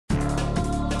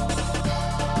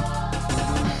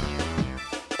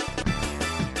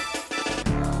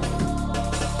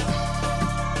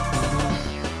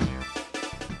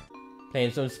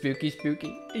Playing some spooky.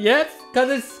 Yes,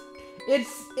 because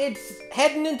it's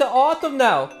heading into autumn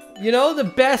now. You know, the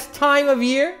best time of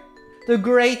year. The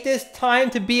greatest time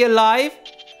to be alive.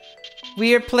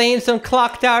 We are playing some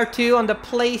Clock Tower 2 on the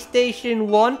PlayStation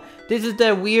 1. This is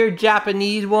the weird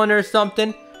Japanese one or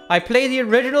something. I played the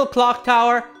original Clock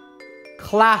Tower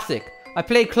classic. I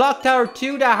played Clock Tower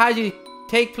 2 that has you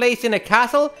take place in a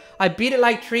castle. I beat it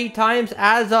like 3 times.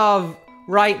 As of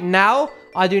right now,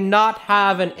 I do not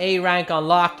have an A rank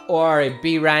unlocked or a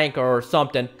B rank or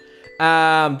something.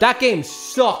 That game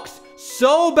sucks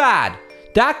so bad.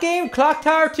 That game, Clock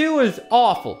Tower 2, is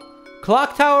awful.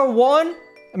 Clock Tower 1,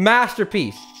 a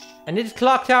masterpiece. And this is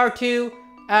Clock Tower 2,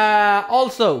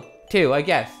 also 2, I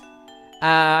guess.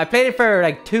 I played it for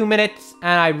like 2 minutes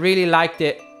and I really liked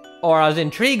it, or I was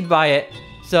intrigued by it.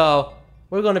 So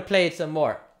we're going to play it some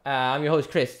more. I'm your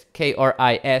host Chris,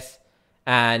 K-R-I-S,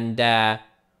 and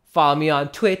follow me on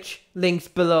Twitch, links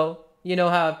below. You know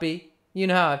how it be. You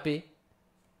know how it be.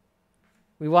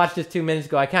 We watched this 2 minutes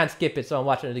ago. I can't skip it, so I'm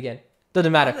watching it again.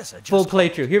 Doesn't matter. Full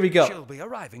playthrough. Here we go. She'll be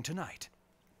arriving tonight.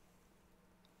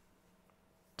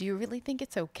 Do you really think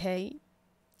it's okay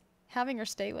having her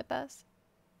stay with us?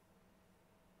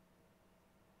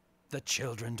 The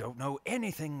children don't know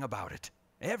anything about it.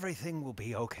 Everything will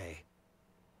be okay.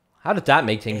 How does that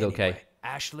make things Anyway, okay?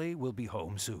 Ashley will be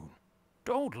home soon.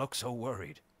 Don't look so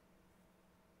worried.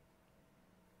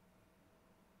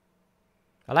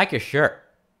 I like your shirt.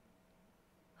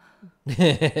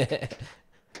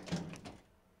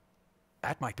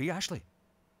 That might be Ashley.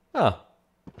 Oh.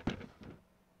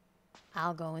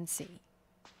 I'll go and see.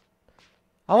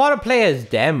 I want to play as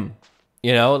them.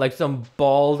 You know, like some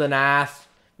bald and ass,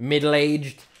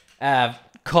 middle-aged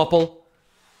couple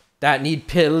that need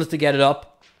pills to get it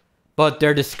up. But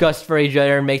their disgust for each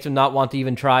other makes them not want to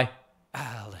even try.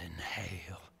 Alan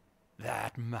Hale.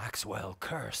 That Maxwell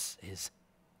curse is...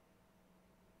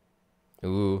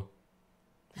 Ooh.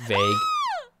 Vague.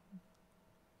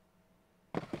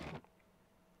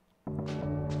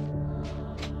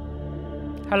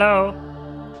 Hello.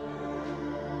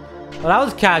 Well, that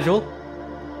was casual.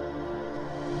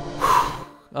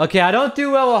 Okay, I don't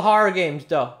do well with horror games,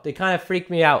 though. They kind of freak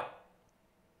me out.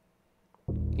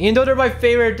 Even though they're my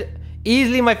favorite,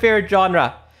 easily my favorite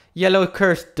genre. Yellow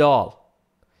Cursed Doll.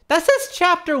 That says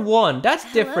chapter 1.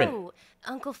 That's different. Hello,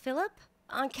 Uncle Philip,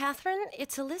 Aunt Catherine,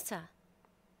 it's Alyssa.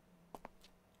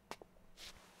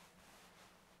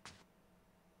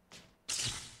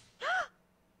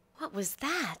 What was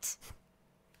that?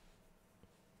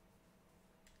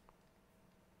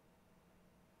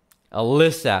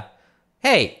 Alyssa.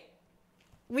 Hey,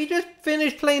 we just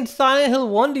finished playing Silent Hill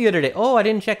 1 the other day. Oh, I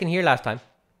didn't check in here last time.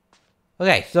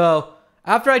 Okay, so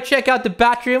after I check out the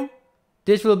bathroom,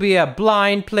 this will be a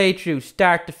blind playthrough,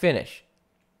 start to finish.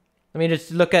 Let me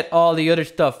just look at all the other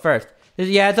stuff first.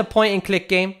 Yeah, it's a point and click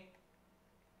game.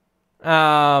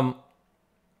 Kind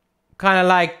of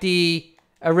like the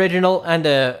original and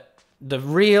the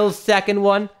real second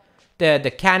one.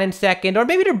 The canon second, or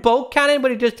maybe they're both canon,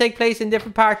 but it just take place in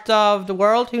different parts of the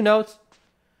world. Who knows?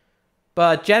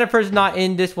 But Jennifer's not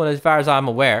in this one as far as I'm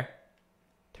aware.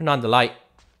 Turn on the light.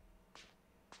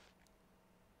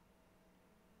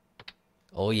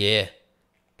 Oh yeah.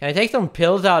 Can I take some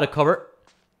pills out of the cupboard?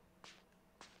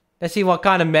 Let's see what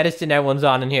kind of medicine everyone's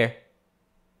on in here.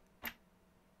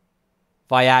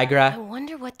 Viagra. I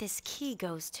wonder what this key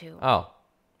goes to. Oh,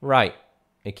 right.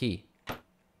 A key.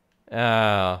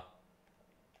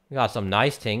 We got some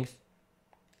nice things.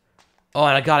 Oh,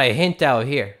 and I got a hint out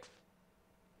here.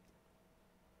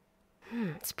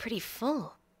 It's pretty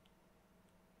full.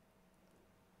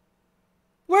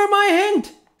 Where my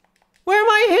hint? Where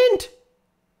my hint?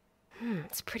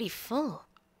 It's pretty full.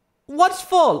 What's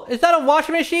full? Is that a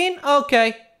washing machine?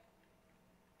 Okay.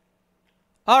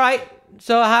 Alright,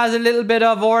 so it has a little bit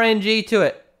of orangey to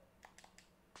it.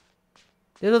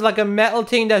 This was like a metal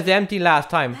thing that's empty last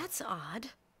time. That's odd.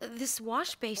 This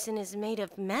wash basin is made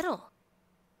of metal.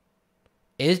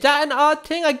 Is that an odd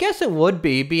thing? I guess it would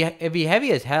be. It'd be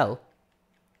heavy as hell.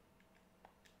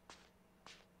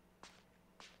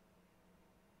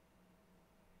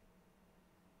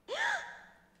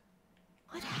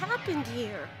 What happened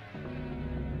here?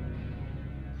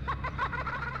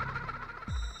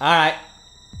 Alright.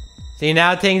 See,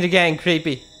 now things are getting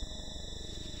creepy.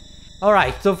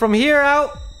 Alright, so from here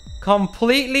out,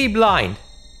 completely blind.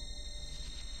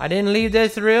 I didn't leave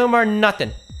this room or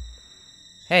nothing.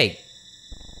 Hey.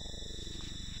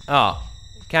 Oh.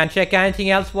 Can't check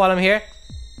anything else while I'm here?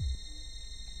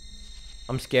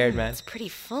 I'm scared, man. It's pretty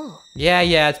full. Yeah,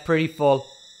 it's pretty full.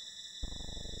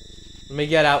 Let me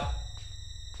get out.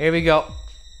 Here we go.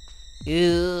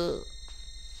 Ew.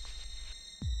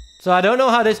 So I don't know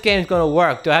how this game's gonna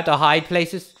work. Do I have to hide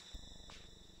places?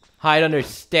 Hide under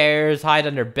stairs, hide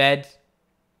under beds?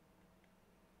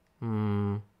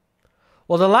 Well,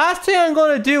 the last thing I'm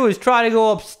gonna do is try to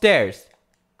go upstairs.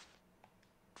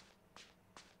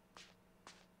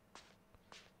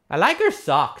 I like her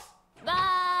socks.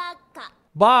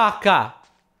 Baka.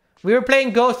 We were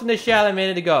playing Ghost in the Shell a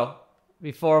minute ago.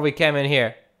 Before we came in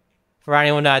here. For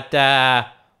anyone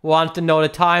that wants to know the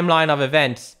timeline of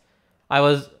events. I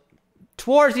was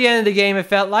towards the end of the game, it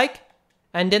felt like.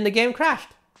 And then the game crashed.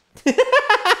 And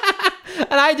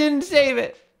I didn't save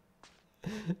it.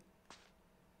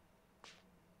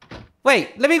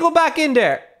 Wait, let me go back in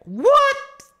there. What?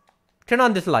 Turn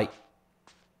on this light.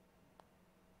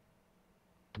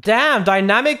 Damn,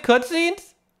 dynamic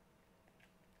cutscenes?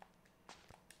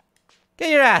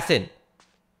 Get your ass in.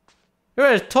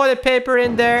 There's toilet paper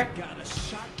in there.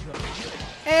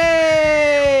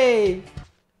 Hey!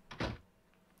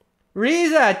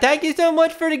 Riza, thank you so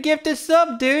much for the gifted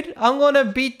sub, dude. I'm gonna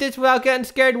beat this without getting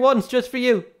scared once just for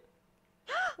you.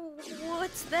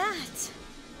 What's that?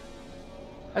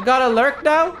 I got a lurk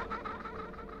now?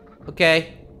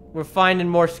 Okay, we're finding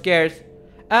more scares.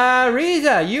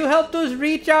 Riza, you helped us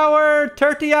reach our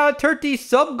 30 out of 30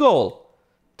 sub goal.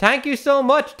 Thank you so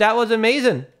much, that was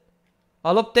amazing.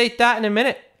 I'll update that in a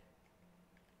minute.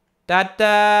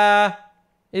 That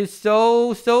is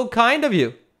so kind of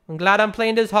you. I'm glad I'm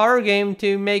playing this horror game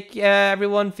to make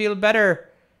everyone feel better.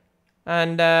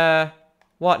 And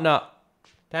whatnot.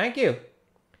 Thank you.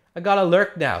 I got a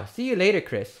lurk now. See you later,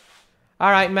 Chris.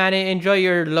 Alright, man. Enjoy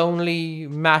your lonely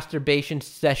masturbation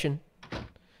session.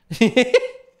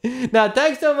 Now,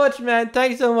 thanks so much, man.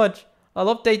 Thanks so much.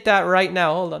 I'll update that right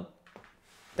now. Hold on.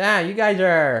 Damn, you guys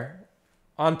are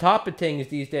on top of things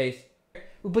these days.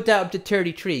 We'll put that up to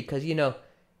 33 because, you know,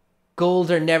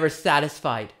 goals are never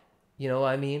satisfied. You know what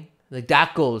I mean? Like,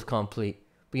 that goal is complete.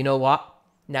 But you know what?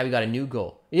 Now we got a new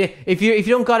goal. Yeah, if you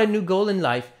don't got a new goal in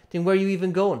life, then where are you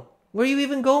even going? Where are you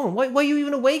even going? What are you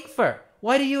even awake for?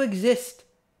 Why do you exist?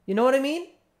 You know what I mean?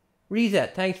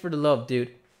 Reset, thanks for the love,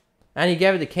 dude. And he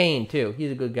gave it to Kane, too.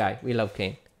 He's a good guy. We love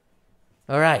Kane.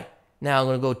 Alright, now I'm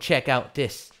going to go check out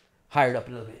this. Hire it up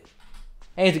a little bit.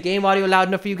 Hey, is the game audio loud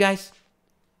enough for you guys?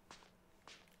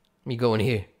 Let me go in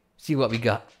here. See what we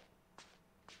got.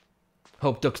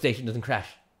 Hope Duck Station doesn't crash.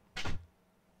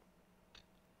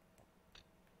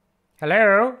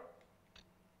 Hello?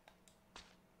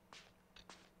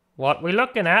 What we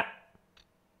looking at?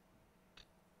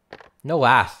 No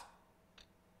ass.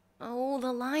 Oh,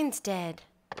 the line's dead.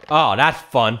 Oh, that's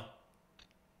fun.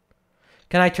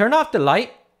 Can I turn off the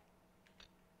light?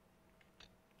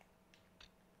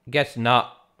 Guess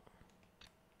not.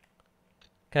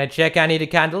 Can I check any of the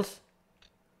candles?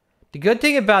 The good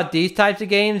thing about these types of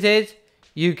games is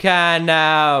you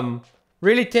can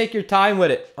really take your time with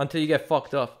it until you get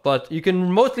fucked up. But you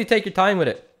can mostly take your time with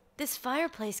it. This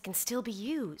fireplace can still be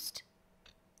used.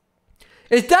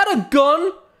 Is that a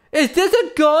gun? Is this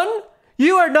a gun?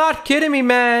 You are not kidding me,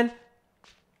 man.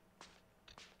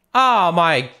 Oh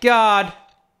my god.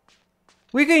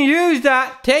 We can use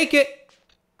that. Take it.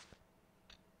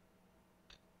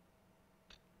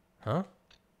 Huh?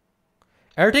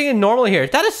 Everything is normal here. Is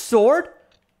that a sword?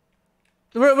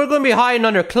 We're going to be hiding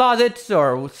under closets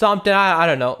or something. I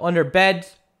don't know. Under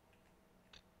beds.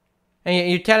 And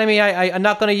you're telling me I'm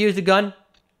not going to use the gun?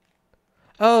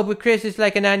 Oh, but Chris, it's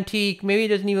like an antique. Maybe it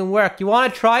doesn't even work. You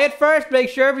want to try it first? Make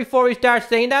sure before we start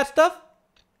saying that stuff?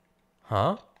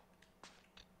 Huh?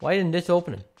 Why isn't this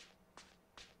opening?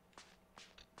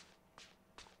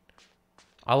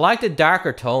 I like the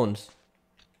darker tones.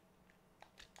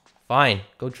 Fine.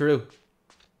 Go through.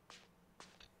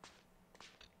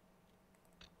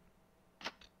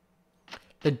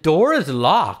 The door is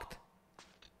locked.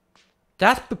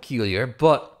 That's peculiar,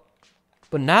 but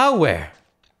now where?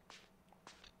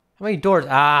 How many doors?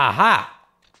 Aha!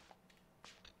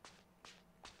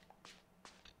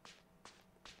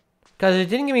 Because it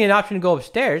didn't give me an option to go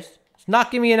upstairs. It's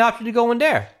not giving me an option to go in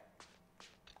there.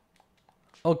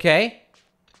 Okay.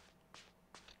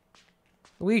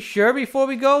 Are we sure before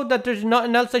we go that there's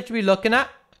nothing else I should be looking at?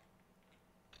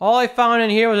 All I found in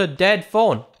here was a dead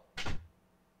phone.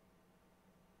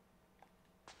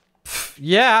 Pfft,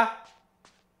 yeah.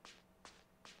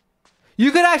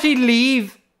 You could actually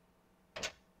leave.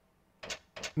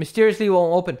 Mysteriously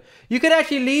won't open. You could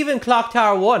actually leave in Clock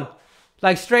Tower 1.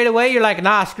 Like straight away, you're like,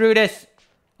 nah, screw this.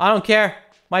 I don't care.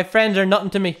 My friends are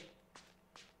nothing to me.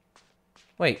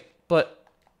 Wait, but.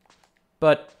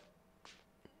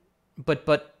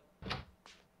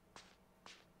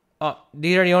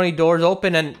 These are the only doors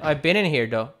open and I've been in here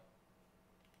though.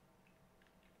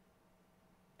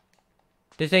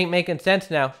 This ain't making sense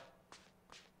now.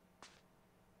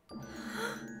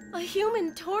 A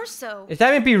human torso. Is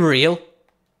that meant to be real?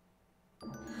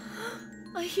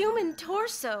 A human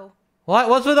torso. What?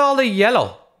 What's with all the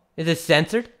yellow? Is it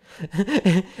censored? Is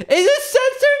it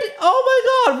censored? Oh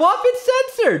my god, what if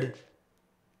it's censored?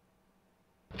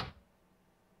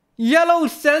 Yellow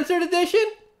censored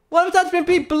edition? What if that's meant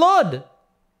to be blood?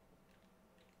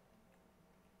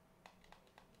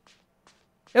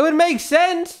 It would make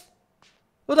sense.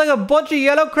 With like a bunch of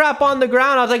yellow crap on the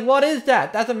ground. I was like, what is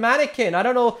that? That's a mannequin. I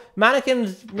don't know.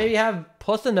 Mannequins maybe have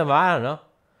pus in them. I don't know.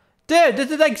 Dude,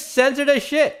 this is like censored as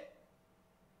shit.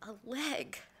 A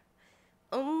leg.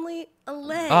 Only a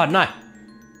leg. Oh, nice.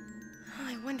 Oh,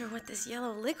 I wonder what this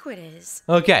yellow liquid is.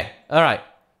 Okay, alright.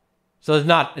 So it's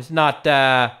not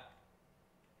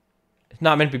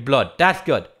meant to be blood. That's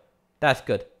good. That's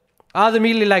good. I was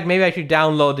immediately like, maybe I should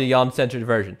download the uncensored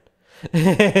version.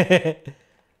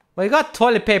 Well, you got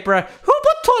toilet paper. Who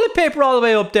put toilet paper all the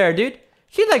way up there, dude?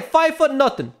 She's like 5 foot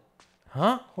nothing.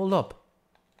 Huh? Hold up.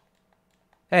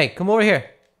 Hey, come over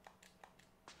here.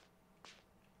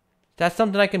 Is that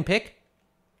something I can pick?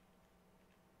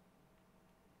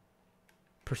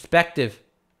 Perspective.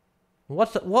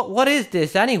 What is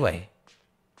this anyway?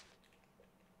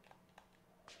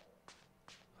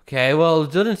 Okay, well,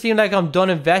 it doesn't seem like I'm done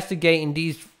investigating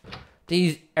these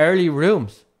early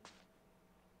rooms.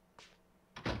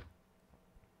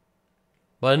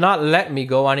 But not letting me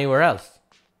go anywhere else.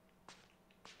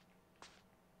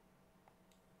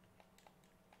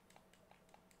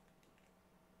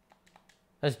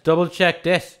 Let's double check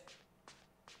this.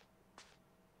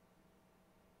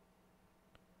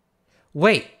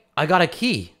 Wait, I got a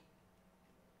key.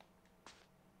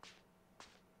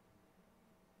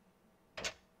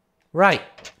 Right,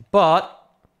 but...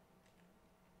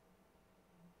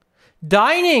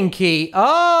 Dining key.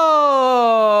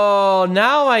 Oh,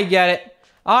 now I get it.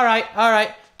 Alright,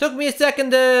 alright. Took me a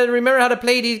second to remember how to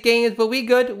play these games, but we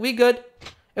good, we good.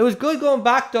 It was good going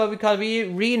back though because we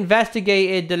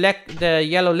reinvestigated the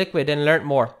yellow liquid and learnt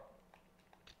more.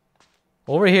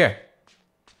 Over here.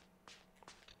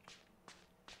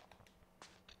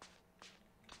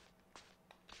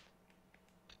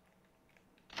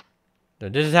 So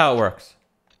this is how it works.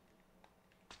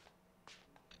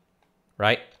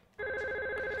 Right?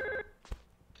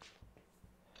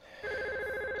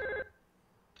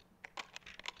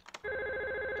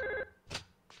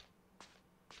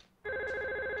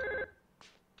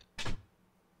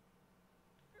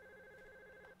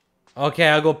 Okay,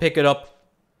 I'll go pick it up.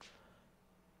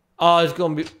 Oh, it's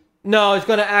gonna be... No, it's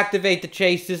gonna activate the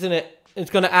chase, isn't it?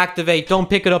 It's gonna activate. Don't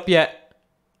pick it up yet.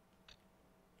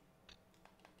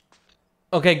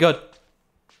 Okay, good.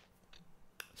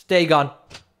 Stay gone.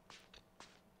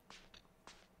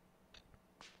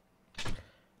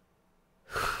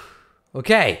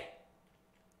 Okay.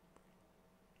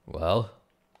 Well.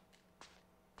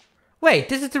 Wait,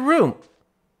 this is the room.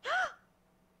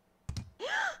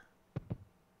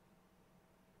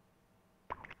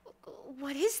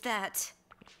 What is that?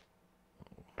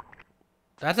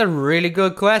 That's a really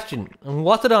good question. And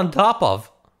what's it on top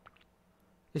of?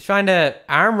 He's trying to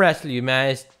arm wrestle you, man.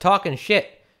 He's talking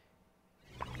shit.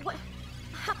 What?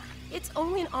 Ha, it's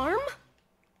only an arm?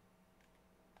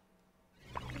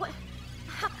 What?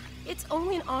 Ha, it's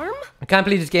only an arm? I can't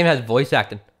believe this game has voice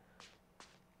acting.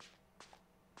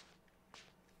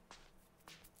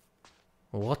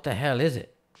 What the hell is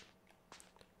it?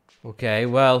 Okay,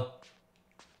 well...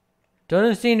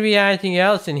 Doesn't seem to be anything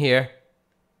else in here.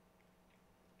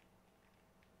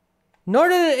 Nor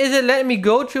is it letting me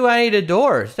go through any of the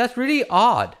doors. That's really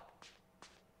odd.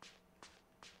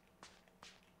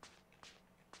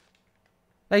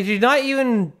 Like, she's not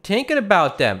even thinking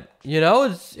about them. You know,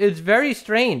 it's very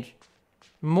strange.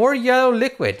 More yellow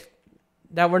liquid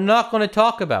that we're not going to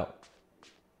talk about.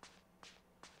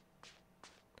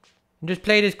 Just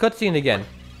play this cutscene again.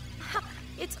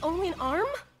 It's only an arm?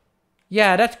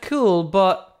 Yeah, that's cool,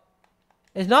 but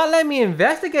it's not letting me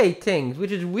investigate things, which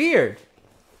is weird.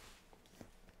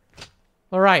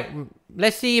 Alright,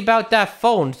 let's see about that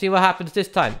phone, see what happens this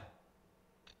time.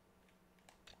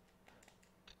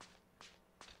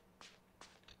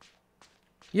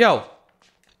 Yo.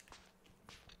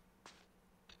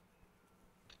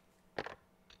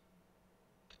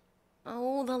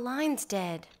 Oh, the line's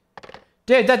dead.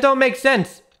 Dude, that don't make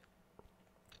sense.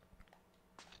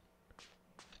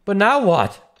 But now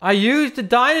what? I used the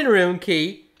dining room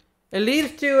key. It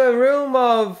leads to a room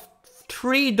of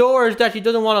 3 doors that she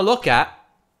doesn't want to look at.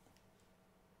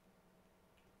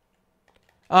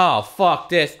 Oh, fuck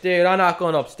this, dude. I'm not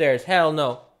going upstairs. Hell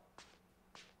no.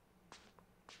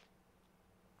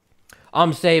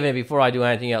 I'm saving it before I do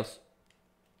anything else.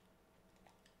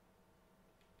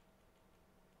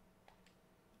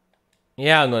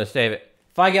 Yeah, I'm gonna save it.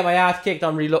 If I get my ass kicked,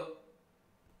 I'm reload.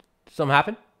 Something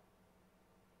happen?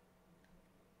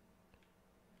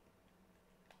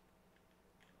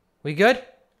 We good?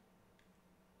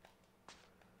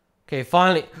 Okay,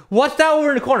 finally. What's that over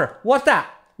in the corner? What's that?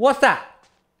 What's that?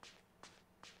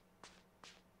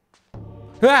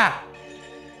 Ah!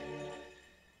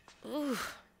 Ooh,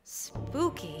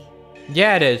 spooky.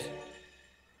 Yeah, it is.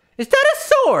 Is that a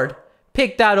sword?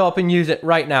 Pick that up and use it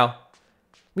right now.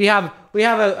 We have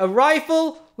a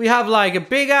rifle. We have like a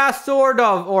big ass sword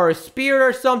or a spear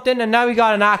or something, and now we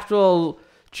got an actual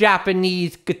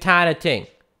Japanese katana thing.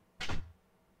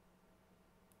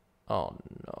 Oh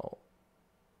no.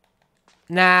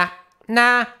 Nah.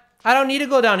 I don't need to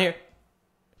go down here.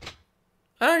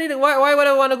 I don't need to. Why would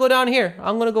I want to go down here?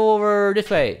 I'm gonna go over this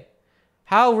way.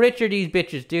 How rich are these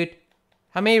bitches, dude?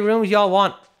 How many rooms y'all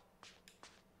want?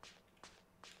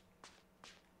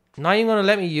 Not even gonna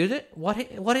let me use it? What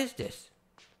is this?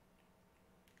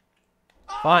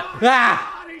 Fine.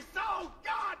 Ah! He's so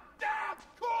goddamn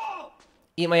cool!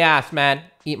 Eat my ass, man.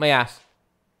 Eat my ass.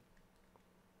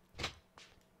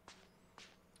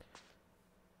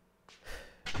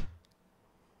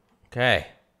 Okay.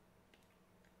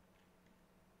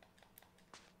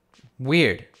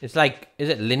 Weird. It's like, is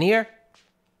it linear?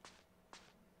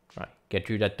 Right, get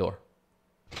through that door.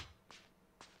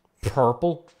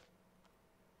 Purple.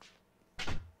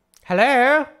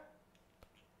 Hello?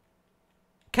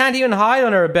 Can't even hide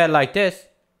under a bed like this.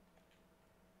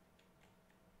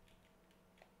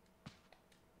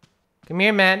 Come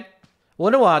here, man.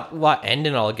 Wonder what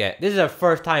ending I'll get. This is our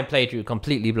first time playthrough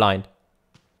completely blind.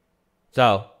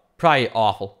 So, probably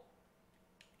awful.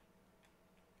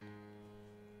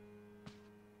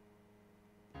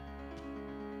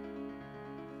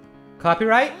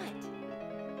 Copyright?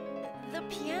 What? The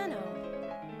piano.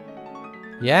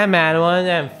 Yeah, man, one of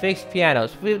them fixed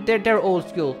pianos. They're old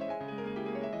school.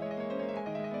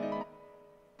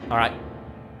 Alright.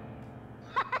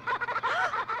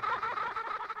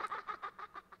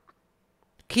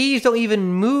 Keys don't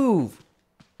even move.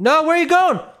 No, where are you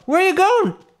going? Where are you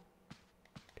going?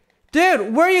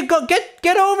 Dude, where are you go?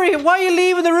 Get over here. Why are you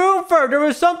leaving the room for? There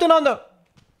was something on the...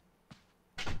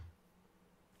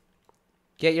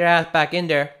 Get your ass back in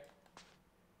there.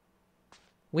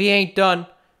 We ain't done.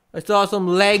 I saw some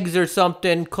legs or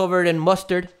something covered in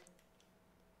mustard.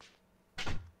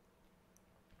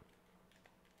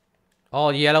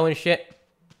 All yellow and shit.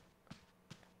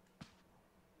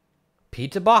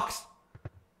 Pizza box.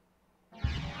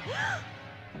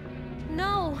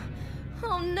 No.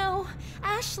 Oh no.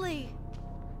 Ashley.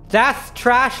 That's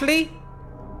Trashly?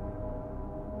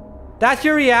 That's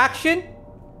your reaction?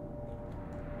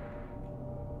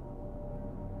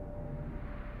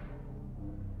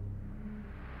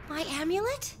 My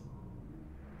amulet?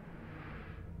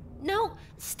 No,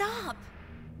 stop.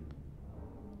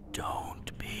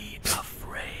 Don't be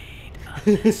afraid,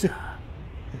 Alyssa.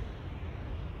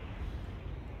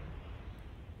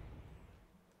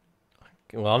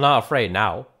 Well, I'm not afraid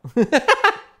now.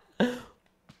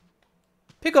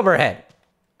 Pick up her head.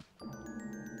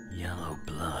 Yellow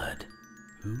blood.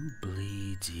 Who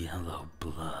bleeds yellow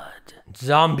blood?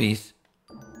 Zombies.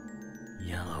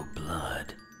 Yellow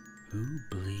blood. Who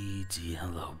bleeds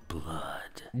yellow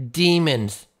blood?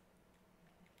 Demons.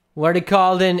 What are they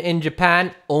called in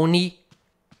Japan? Oni.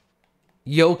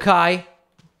 Yokai.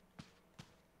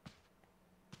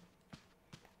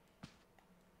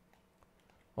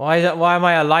 Why am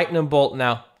I a lightning bolt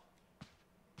now?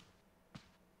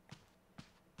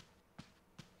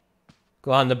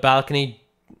 Go on the balcony,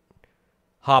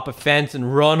 hop a fence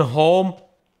and run home.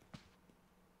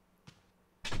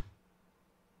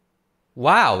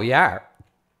 Wow, yeah.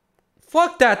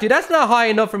 Fuck that, dude. That's not high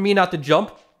enough for me not to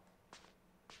jump.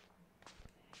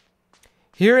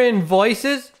 Hearing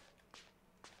voices.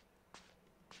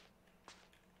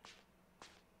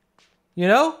 You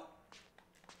know?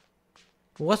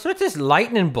 What's with this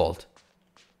lightning bolt?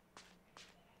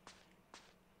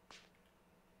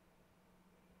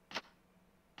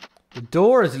 The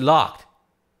door is locked.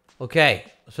 Okay,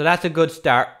 so that's a good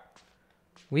start.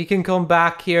 We can come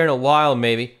back here in a while,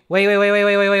 maybe. Wait.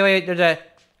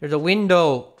 There's a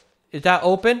window. Is that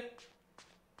open?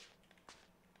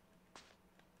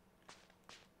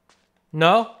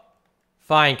 No?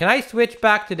 Fine. Can I switch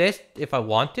back to this if I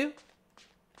want to?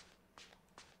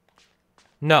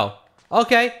 No.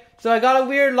 Okay, so I got a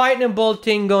weird lightning bolt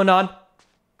thing going on.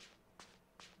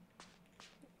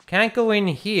 Can't go in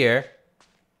here.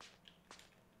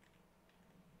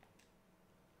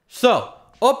 So,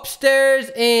 Upstairs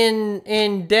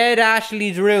in dead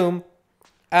Ashley's room,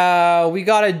 we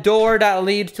got a door that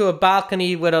leads to a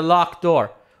balcony with a locked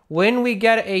door. When we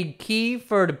get a key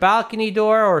for the balcony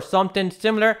door or something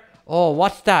similar... Oh,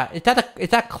 what's that? Is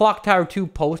that Clock Tower 2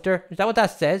 poster? Is that what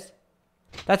that says?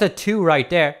 That's a 2 right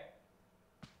there.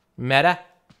 Meta.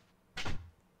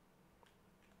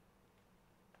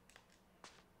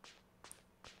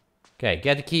 Okay,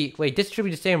 get the key. Wait, this should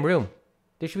be the same room.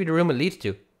 This should be the room it leads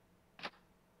to.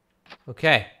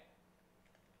 Okay.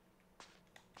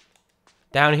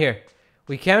 Down here.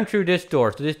 We came through this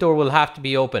door, so this door will have to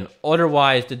be open.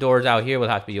 Otherwise, the doors out here will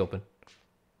have to be open.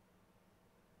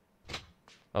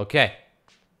 Okay.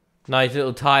 Nice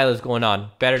little tile is going on.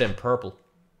 Better than purple.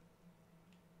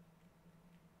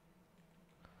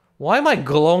 Why am I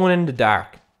glowing in the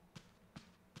dark?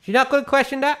 You're not going to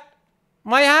question that?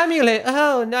 My amulet.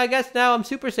 Oh, no, I guess now I'm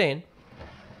Super Saiyan.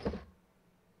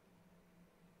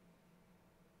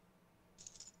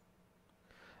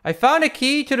 I found a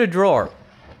key to the drawer.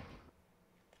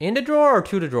 In the drawer or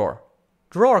to the drawer?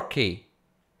 Drawer key.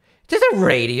 Is this a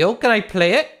radio? Can I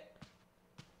play it?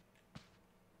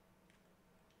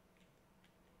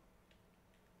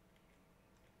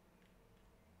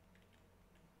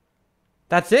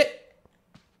 That's it?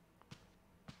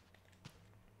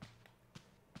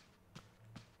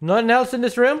 Nothing else in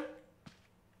this room?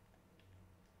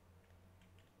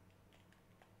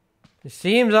 It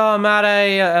seems I'm at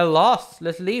a loss.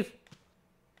 Let's leave.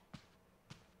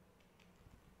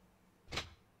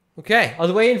 Okay, I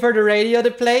was waiting for the radio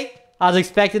to play. I was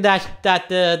expecting that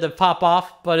to pop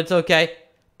off, but it's okay.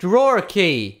 Drawer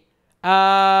key.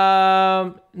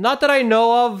 Not that I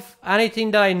know of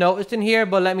anything that I noticed in here,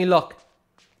 but let me look.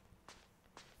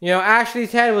 You know,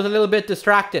 Ashley's head was a little bit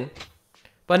distracting.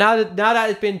 But now that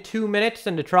it's been 2 minutes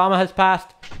and the trauma has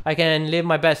passed, I can live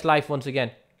my best life once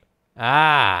again.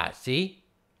 Ah, see?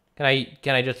 Can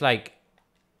I just like...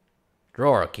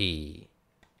 Drawer key.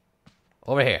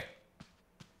 Over here.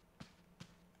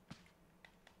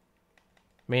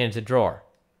 I mean, it's a drawer.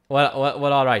 Well,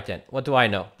 alright then. What do I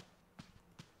know?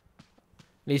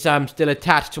 At least I'm still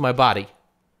attached to my body.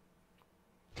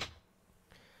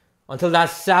 Until that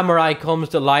samurai comes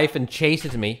to life and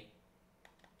chases me.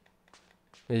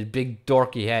 With his big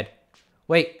dorky head.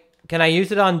 Wait, can I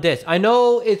use it on this? I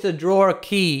know it's a drawer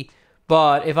key,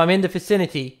 but if I'm in the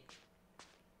vicinity...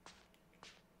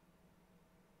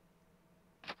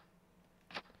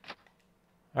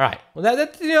 Alright, well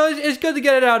that you know, it's good to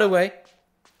get it out of the way.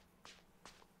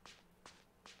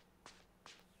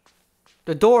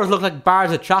 The doors look like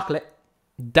bars of chocolate.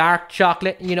 Dark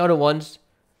chocolate, you know the ones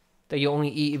that you only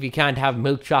eat if you can't have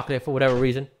milk chocolate for whatever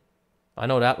reason. I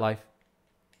know that life.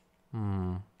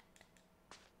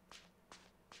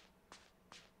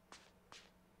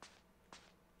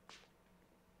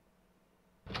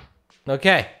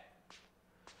 Okay.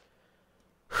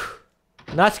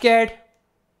 Not scared.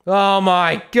 Oh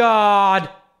my god.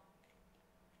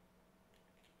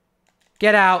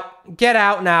 Get out. Get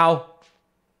out now.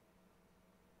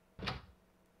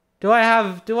 Do I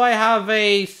have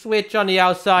a switch on the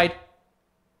outside?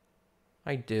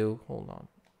 I do. Hold on.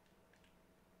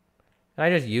 Can I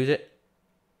just use it?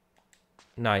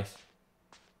 Nice.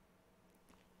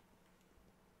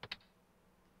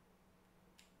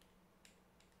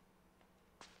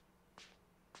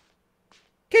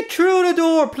 Get through the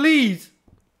door, please.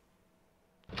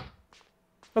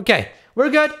 Okay, we're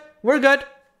good. We're good.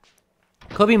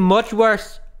 Could be much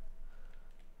worse.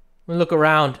 We'll look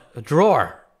around. A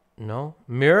drawer. No.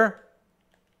 Mirror.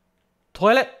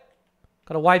 Toilet.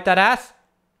 Gotta wipe that ass.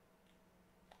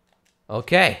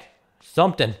 Okay.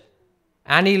 Something.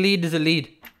 Any lead is a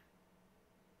lead.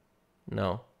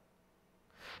 No.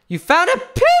 You found a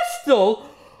pistol?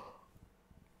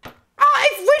 With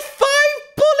 5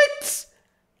 bullets?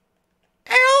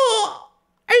 Ew.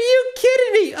 Are you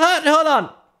kidding me? Hold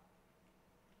on.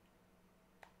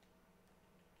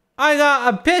 I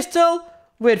got a pistol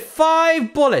with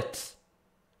 5 bullets.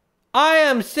 I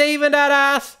am saving that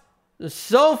ass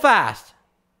so fast.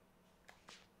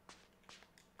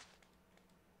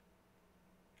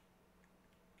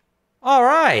 All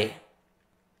right.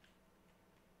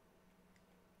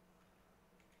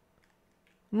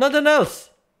 Nothing else.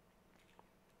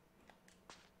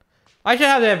 I should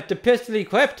have the pistol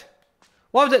equipped.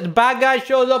 What was it? The bad guy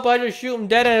shows up, I just shoot him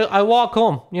dead and I walk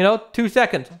home. You know, 2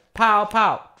 seconds. Pow,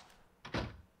 pow.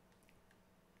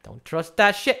 Don't trust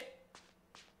that shit.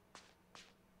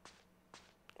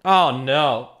 Oh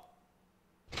no.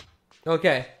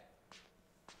 Okay.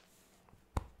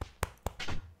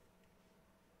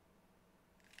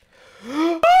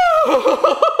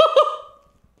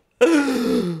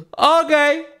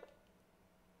 Okay.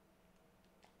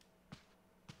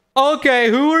 Okay,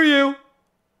 who are you?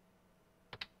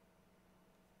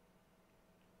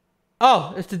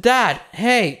 Oh, it's the dad.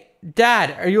 Hey,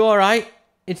 Dad, are you alright?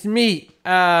 It's me,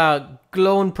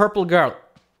 glowing purple girl.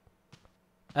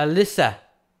 Alyssa.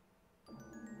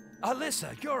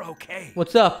 Alyssa, you're okay.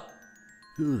 What's up?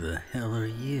 Who the hell are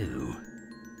you?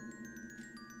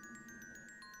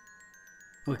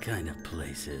 What kind of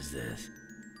place is this?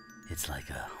 It's like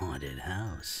a haunted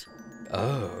house.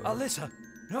 Oh. Alyssa,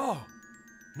 no.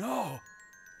 No.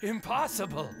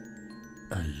 Impossible.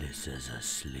 Alyssa's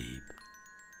asleep.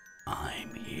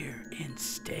 I'm here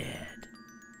instead.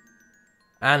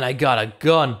 And I got a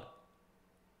gun.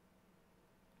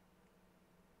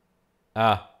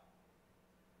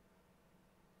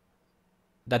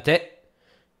 That's it.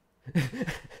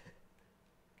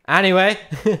 Anyway.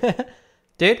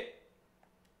 Dude.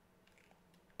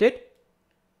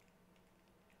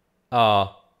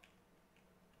 Oh.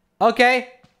 Okay.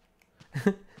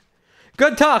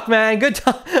 Good talk, man. Good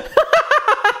talk.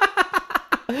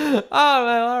 Oh,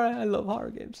 man. Alright. I love horror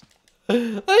games.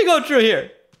 Let me go through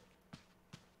here.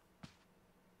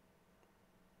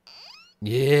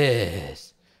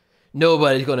 Yes.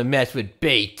 Nobody's gonna mess with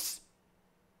Bates.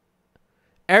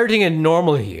 Everything is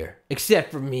normal here,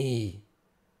 except for me.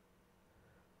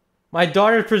 My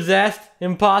daughter's possessed.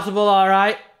 Impossible,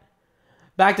 alright.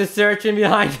 Back to searching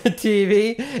behind the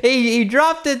TV. He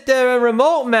dropped the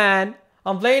remote, man.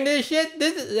 I'm playing this shit.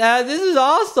 This is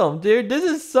awesome, dude. This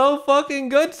is so fucking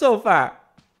good so far.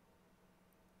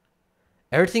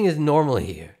 Everything is normal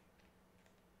here.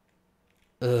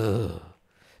 Ugh.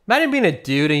 Imagine being a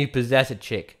dude and you possess a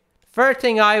chick. First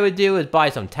thing I would do is buy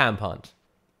some tampons.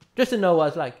 Just to know what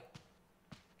it's like.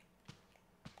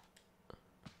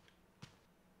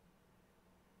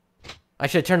 I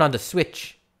should turn on the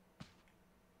switch.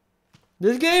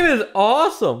 This game is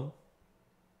awesome.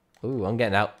 Ooh, I'm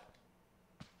getting out.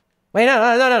 Wait,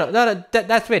 no.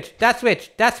 That switch.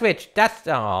 That's...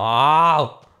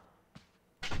 Oh.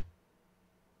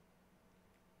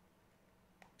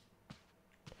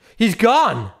 He's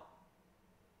gone.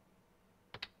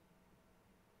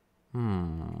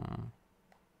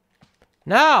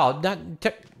 No,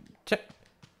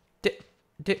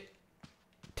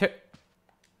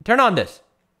 turn on this.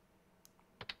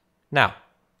 Now,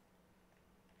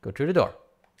 go through the door.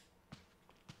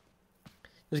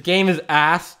 This game is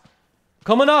ass.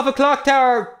 Coming off a Clock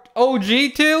Tower OG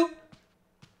 2,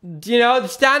 you know, the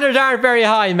standards aren't very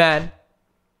high, man.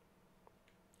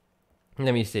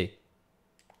 Let me see.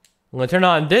 I'm gonna turn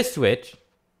on this switch.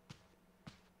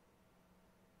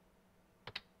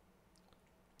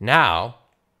 Now.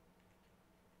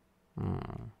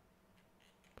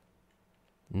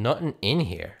 Nothing in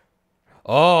here.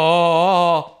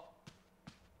 Oh.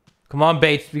 Come on,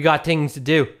 Bates. We got things to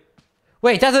do.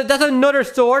 Wait, that's another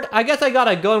sword? I guess I got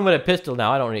a gun with a pistol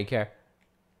now. I don't really care.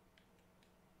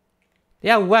 They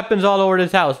have weapons all over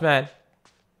this house, man.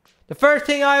 The first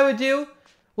thing I would do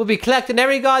would be collecting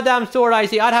every goddamn sword I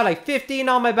see. I'd have like 15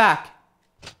 on my back.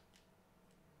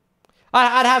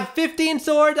 I'd have 15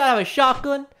 swords. I'd have a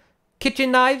shotgun.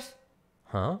 Kitchen knives.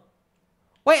 Huh?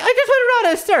 Wait, I just went around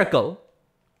in a circle.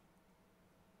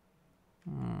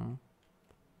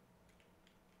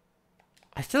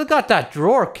 I still got that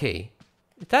drawer key.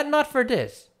 Is that not for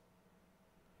this?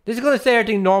 This is going to say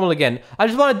everything normal again. I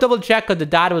just want to double check because the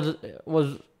dad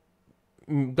was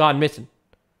gone missing.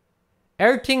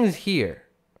 Everything's here.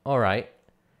 Alright.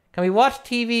 Can we watch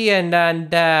TV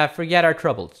and forget our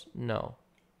troubles? No.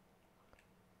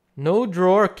 No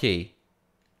drawer key.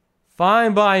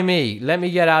 Fine by me. Let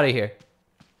me get out of here.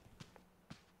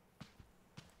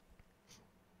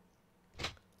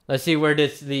 Let's see where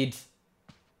this leads.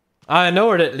 I know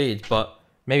where it leads, but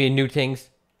maybe new things.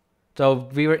 So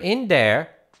we were in there.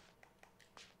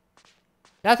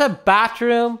 That's a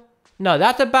bathroom. No,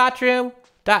 that's a bathroom.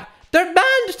 Man, there's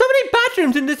so many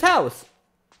bathrooms in this house.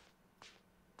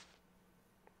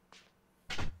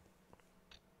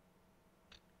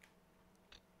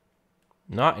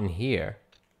 Not in here.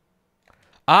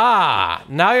 Ah,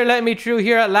 now you're letting me through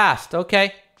here at last.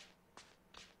 Okay.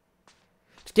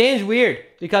 This game's weird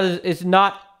because it's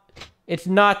not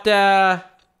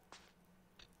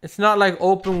like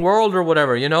open world or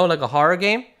whatever, you know, like a horror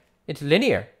game. It's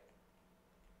linear.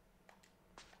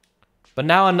 But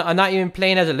now I'm not even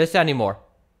playing as Alyssa anymore.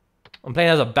 I'm playing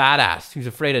as a badass who's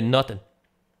afraid of nothing.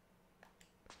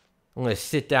 I'm gonna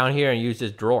sit down here and use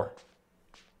this drawer.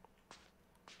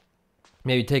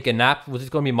 Maybe take a nap. Was this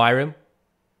gonna be my room?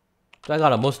 So I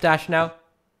got a mustache now.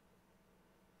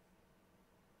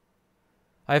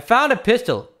 I found a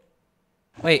pistol.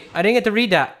 Wait, I didn't get to read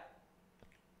that.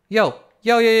 Yo.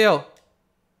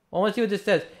 I want to see what this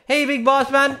says. Hey, big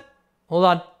boss man. Hold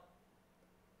on.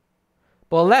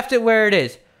 But I left it where it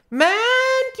is.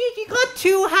 Man, dude, you got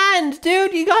 2 hands,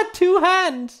 dude. You got 2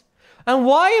 hands. And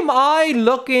why am I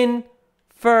looking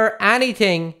for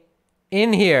anything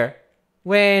in here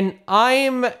when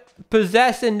I'm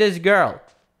possessing this girl?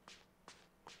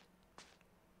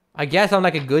 I guess I'm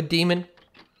like a good demon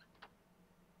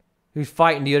who's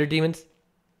fighting the other demons.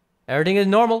 Everything is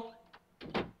normal.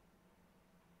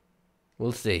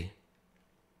 We'll see.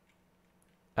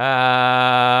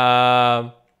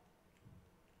 How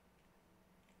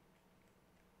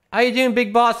you doing,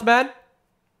 big boss man?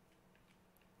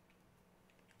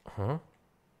 Huh?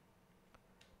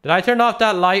 Did I turn off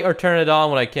that light or turn it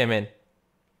on when I came in?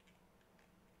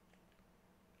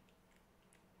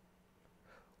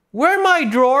 Where's my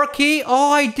drawer key?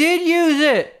 Oh, I did use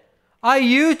it. I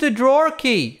used the drawer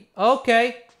key.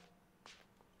 Okay.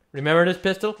 Remember this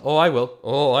pistol? Oh, I will.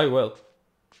 Oh, I will.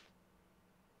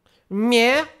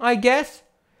 Meh, I guess.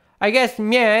 I guess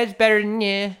meh is better than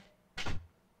yeah.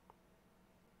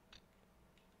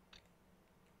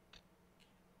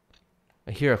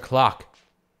 I hear a clock.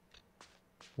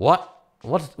 What?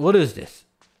 What is this?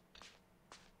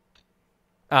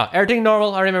 Oh, everything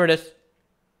normal. I remember this.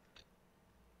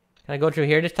 Can I go through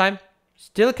here this time?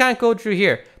 Still can't go through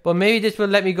here. But maybe this will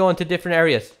let me go into different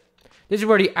areas. This is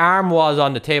where the arm was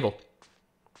on the table.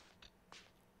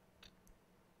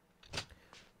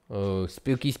 Oh,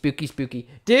 spooky, spooky, spooky.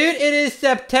 Dude, it is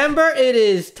September. It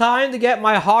is time to get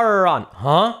my horror on.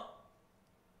 Huh?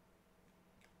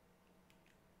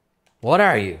 What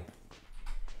are you?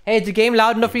 Hey, is the game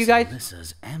loud enough for you guys?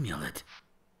 Alyssa's amulet.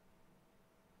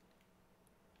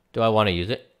 Do I want to use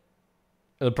it?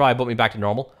 It'll probably put me back to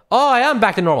normal. Oh, I am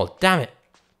back to normal. Damn it.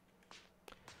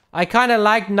 I kind of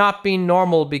like not being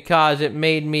normal because it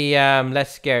made me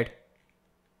less scared.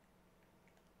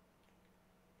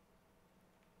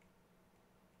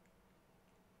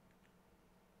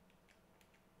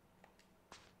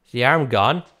 Is the arm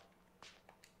gone?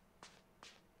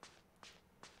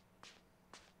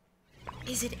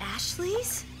 Is it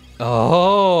Ashley's?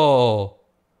 Oh.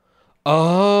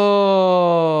 Oh.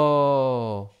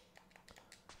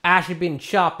 Ashley been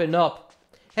chopping up.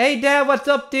 Hey, Dad, what's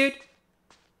up, dude?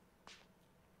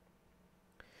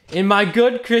 In my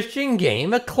good Christian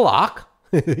game, a clock.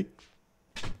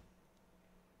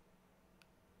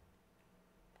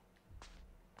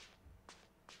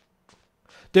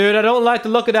 Dude, I don't like the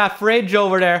look of that fridge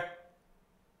over there.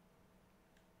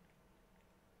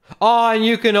 Oh, and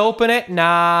you can open it?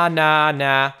 Nah, nah,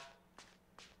 nah.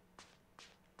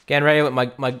 Getting ready with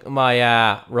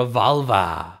my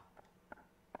revolver.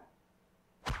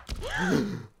 Who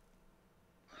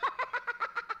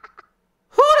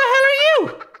the hell are you?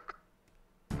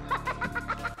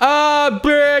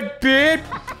 Bird.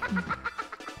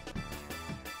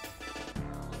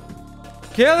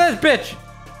 Kill this bitch.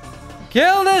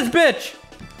 Kill this bitch.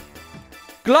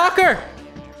 Glocker.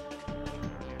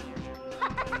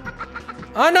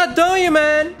 I'm not done with you,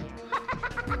 man.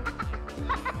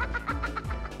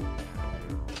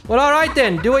 Well, alright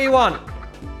then. Do what you want.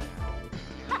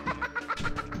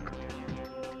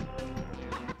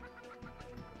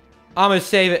 I'm gonna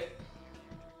save it.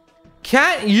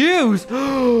 Can't use.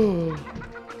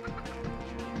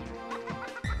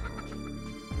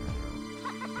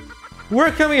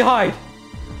 Where can we hide?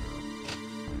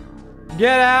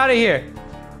 Get out of here.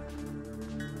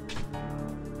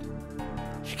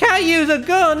 She can't use a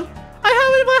gun. I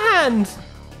have it in my hands.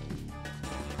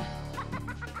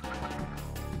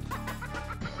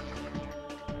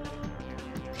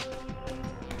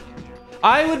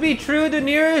 I would be through the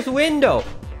nearest window.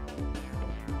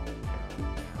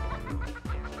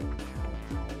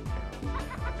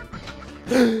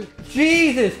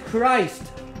 Jesus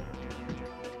Christ.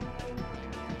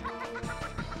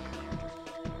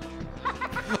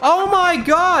 Oh my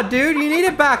god, dude, you need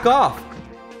to back off.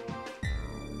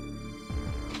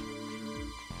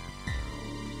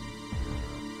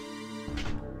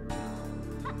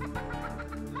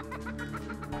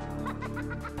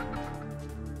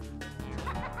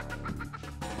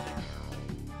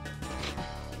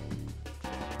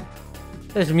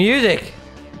 There's music.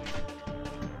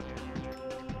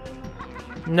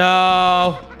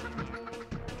 No.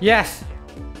 Yes.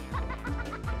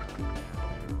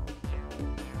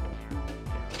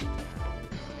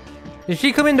 Did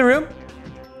she come in the room?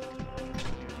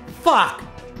 Fuck.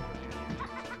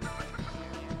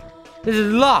 This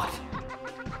is locked.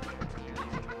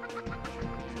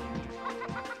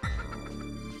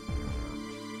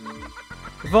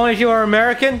 If only you were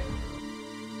American.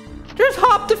 Just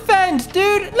hop the fence,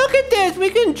 dude. Look at this. We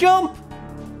can jump.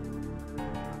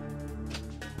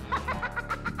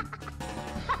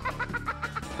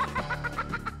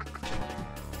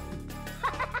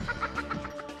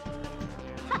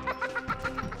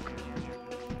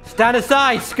 Stand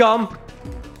aside, scum.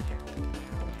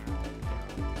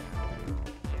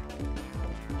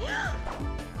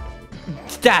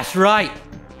 That's right.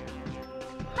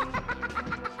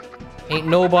 Ain't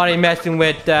nobody messing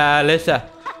with Alyssa.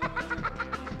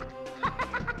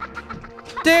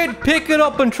 Dude, pick it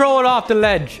up and throw it off the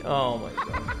ledge. Oh my god.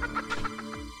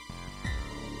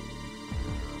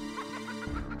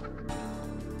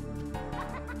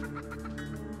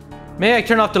 Maybe I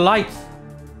turn off the lights.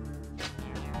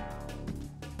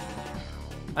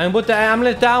 And put the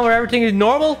amulet down where everything is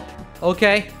normal?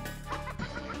 Okay.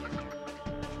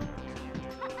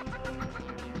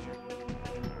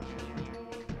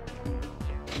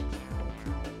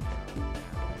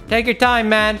 Take your time,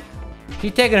 man.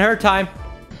 She's taking her time.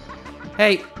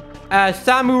 Hey,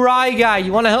 samurai guy,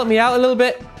 you want to help me out a little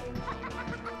bit?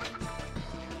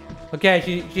 Okay,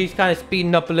 she's kind of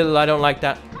speeding up a little. I don't like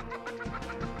that.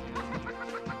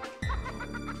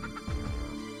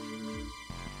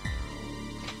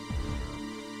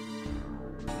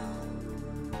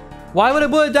 Why would I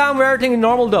put it down where everything is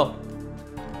normal, though?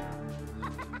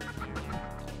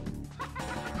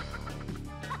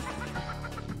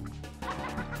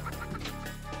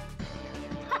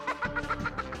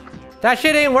 That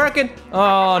shit ain't working.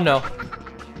 Oh, no.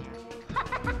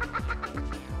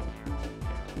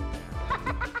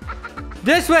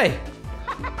 This way.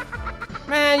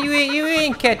 Man, you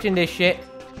ain't catching this shit.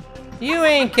 You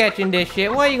ain't catching this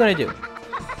shit. What are you gonna do?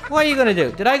 What are you gonna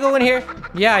do? Did I go in here?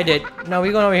 Yeah, I did. No,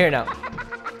 we're going over here now.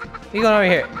 We're going over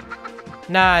here.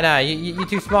 Nah, you're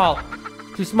too small.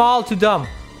 Too small, too dumb.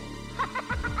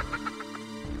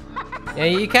 Yeah,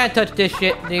 you can't touch this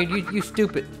shit, dude. You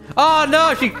stupid. Oh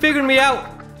no, she figured me out.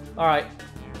 All right.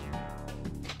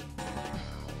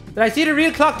 Did I see the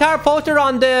real clock tower poster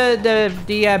on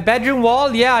the bedroom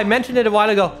wall? Yeah, I mentioned it a while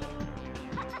ago.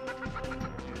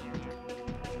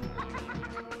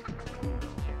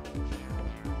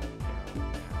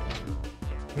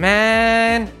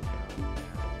 Man.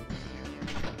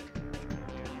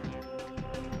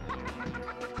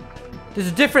 This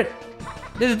is different.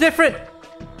 This is different.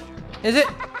 Is it?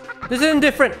 This isn't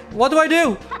different. What do I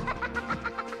do?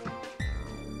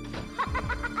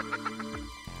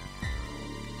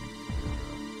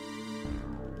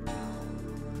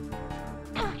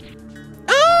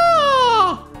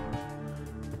 Ah!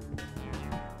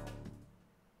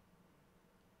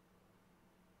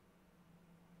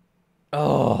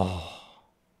 Oh.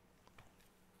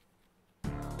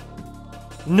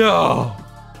 No.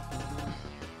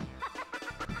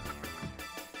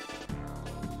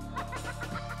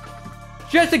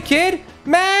 Just a kid?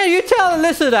 Man, you tell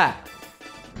Alyssa that.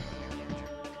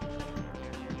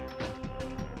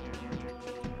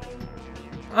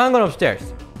 I'm going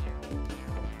upstairs.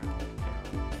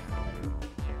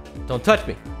 Don't touch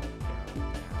me.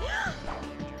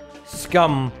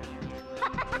 Scum.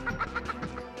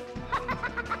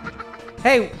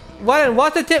 Hey,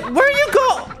 what's the tip? Where you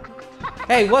go?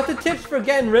 Hey, what's the tips for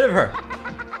getting rid of her?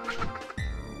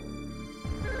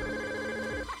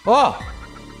 Oh.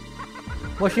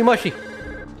 Mushy mushy.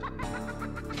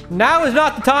 Now is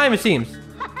not the time, it seems.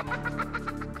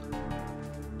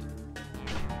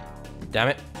 Damn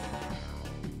it.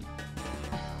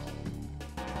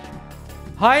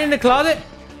 Hide in the closet?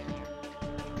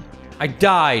 I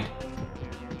died.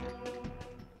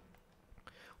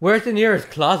 Where's the nearest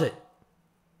closet?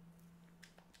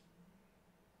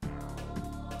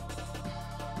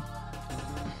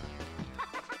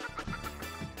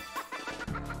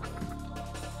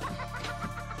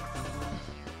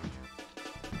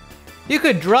 You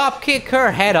could drop kick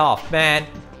her head off, man.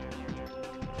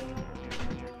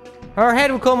 Her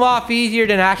head would come off easier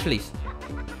than Ashley's.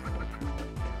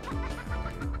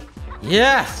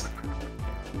 Yes!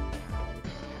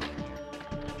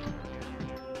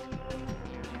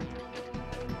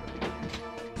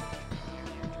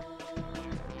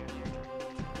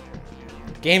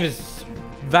 The game is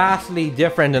vastly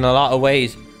different in a lot of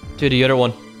ways to the other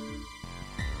one.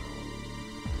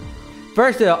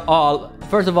 First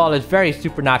of all, it's very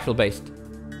supernatural based.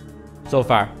 So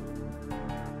far.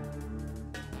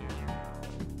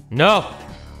 No!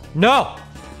 No!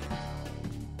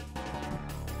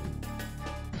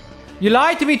 You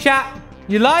lied to me, chat!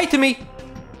 You lied to me!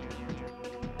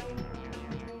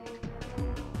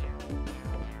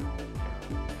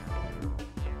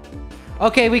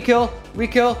 Okay, we kill. We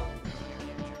kill.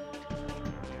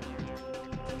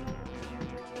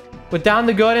 Put down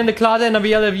the gun in the closet and I'll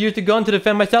be able to use the gun to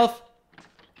defend myself.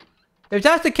 If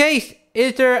that's the case,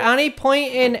 is there any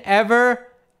point in ever...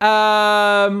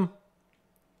 Don't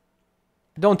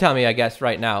tell me, I guess,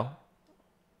 right now.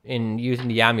 In using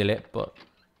the amulet, but...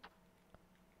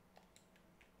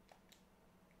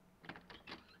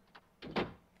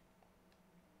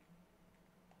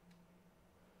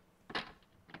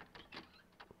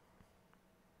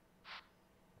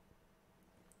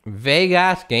 Vague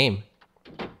ass game.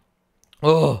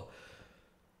 Oh.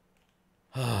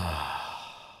 I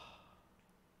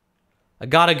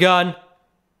got a gun.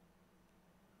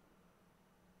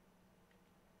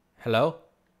 Hello?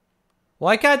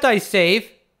 Why can't I save?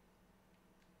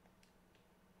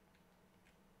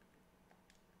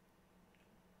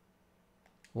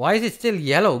 Why is it still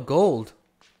yellow gold?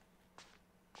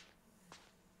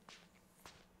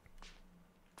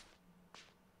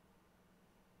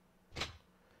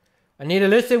 I need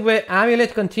Alyssa with amulet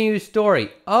to continue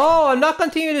story. Oh, I'm not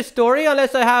continuing the story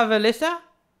unless I have Alyssa?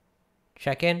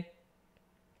 Check in.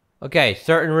 Okay,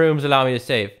 certain rooms allow me to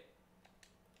save.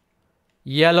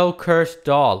 Yellow Cursed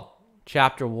Doll.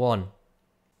 Chapter 1.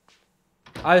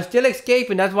 I was still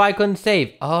escaping, that's why I couldn't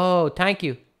save. Oh, thank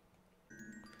you.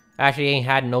 Actually, ain't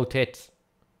had no tits.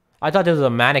 I thought this was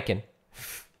a mannequin.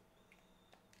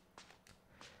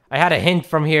 I had a hint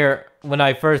from here when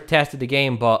I first tested the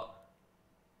game, but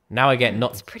now I get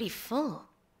nothing. It's pretty full.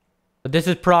 But this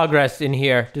is progress in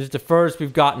here. This is the first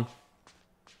we've gotten.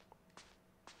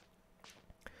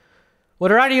 Were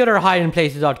there any other hiding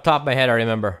places off the top of my head I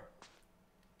remember?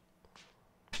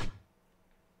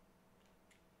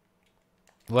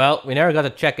 Well, we never got to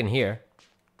check in here.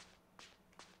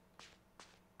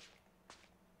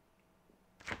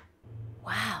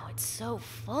 Wow, it's so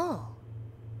full.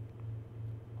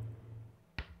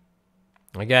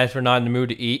 I guess we're not in the mood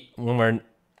to eat when we're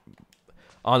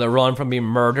on the run from being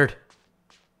murdered.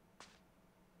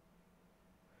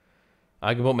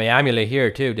 I can put my amulet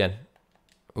here too then.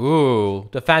 Ooh,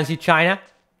 the fancy china.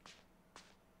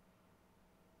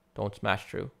 Don't smash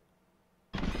through.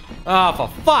 Oh, for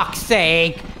fuck's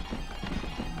sake!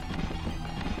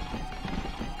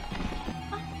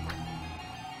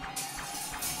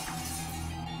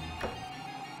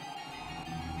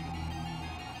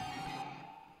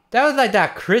 That was like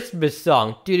that Christmas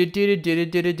song. You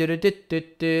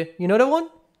know that one?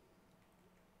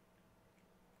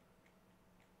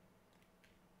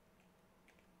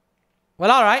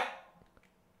 Well, alright.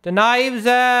 The knives,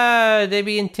 they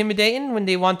be intimidating when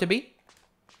they want to be.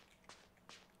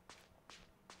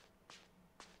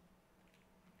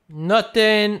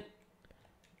 Nothing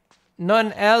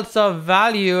else of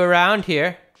value around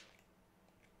here.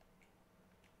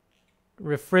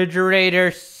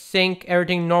 Refrigerator, sink,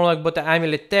 everything normal but the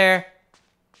amulet there.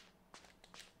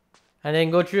 And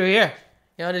then go through here.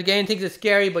 You know, the game thinks it's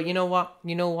scary, but you know what?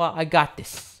 You know what? I got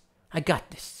this. I got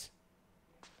this.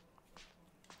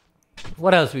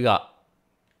 What else we got?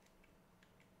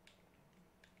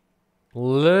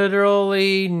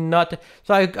 Literally nothing.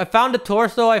 So I found the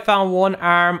torso, I found one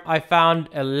arm, I found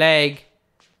a leg,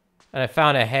 and I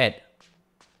found a head.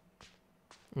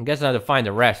 I'm guessing I have to find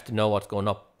the rest to know what's going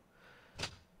up.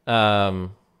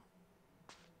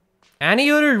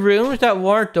 Any other rooms that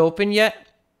weren't open yet?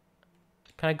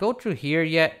 Can I go through here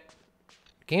yet?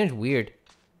 The game's weird.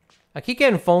 I keep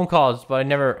getting phone calls, but I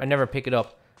never pick it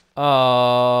up.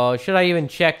 Should I even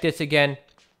check this again?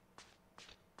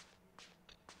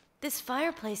 This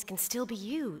fireplace can still be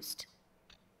used.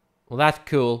 Well, that's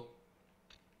cool.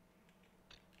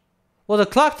 Well, the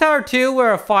clock tower 2,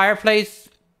 where a fireplace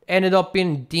ended up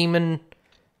being demon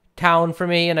town for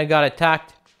me and I got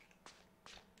attacked.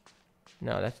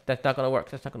 No, that's not gonna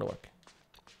work. That's not gonna work.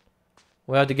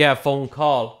 We have to get a phone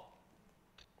call.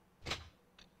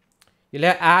 You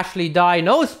let Ashley die.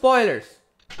 No spoilers.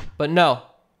 But no.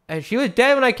 She was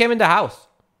dead when I came in the house.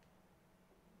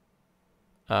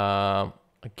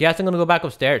 I guess I'm gonna go back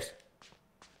upstairs.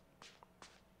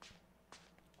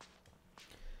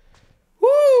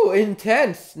 Woo!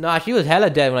 Intense. Nah, she was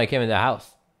hella dead when I came in the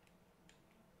house.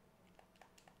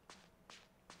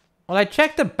 Well, I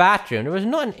checked the bathroom. There was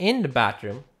nothing in the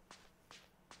bathroom.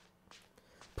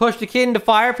 Push the kid in the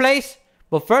fireplace.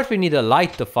 But first we need to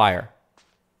light the fire.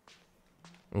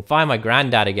 And find my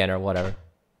granddad again or whatever.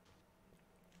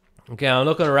 Okay, I'm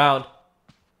looking around.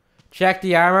 Check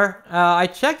the armor. I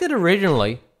checked it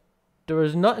originally. There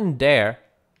was nothing there.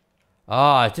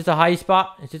 Oh, is this a hidey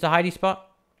spot? Is this a hidey spot?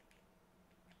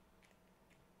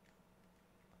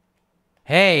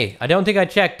 Hey, I don't think I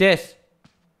checked this.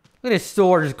 Look at this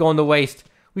sword just going to waste.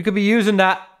 We could be using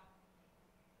that.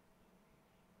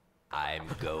 I'm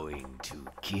going to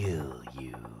kill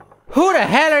you. Who the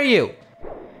hell are you?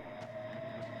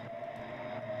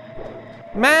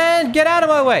 Man, get out of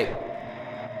my way.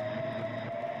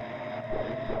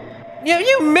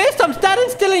 You missed. I'm standing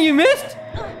still and you missed.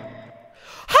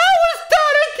 How is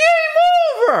that a game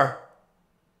over?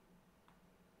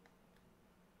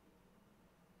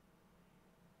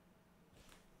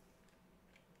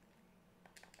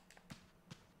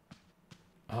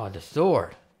 Oh, the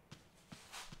sword.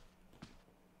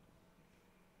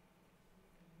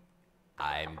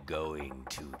 I'm going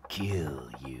to kill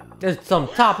you. There's some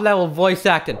top level voice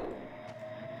acting.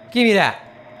 Give me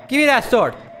that. Give me that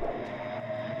sword.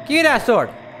 Give me that sword.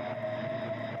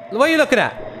 What are you looking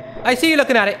at? I see you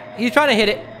looking at it. He's trying to hit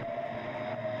it.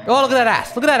 Oh, look at that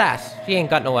ass. Look at that ass. She ain't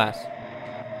got no ass.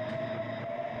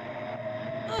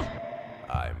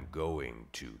 I'm going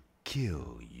to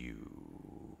kill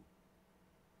you.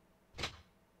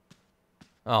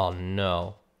 Oh,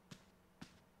 no.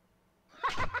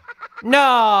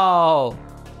 No!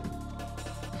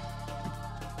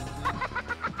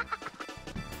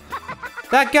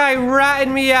 That guy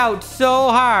ratted me out so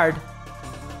hard.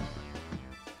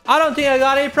 I don't think I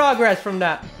got any progress from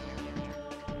that.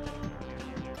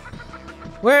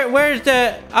 Where's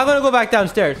the... I'm gonna go back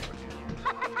downstairs.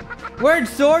 Where'd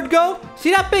sword go?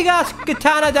 See that big ass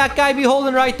katana that guy be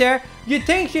holding right there? You'd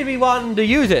think she'd be wanting to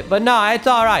use it, but nah, it's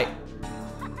alright.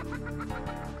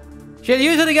 She'll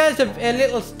use it against a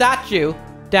little statue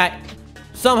that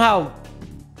somehow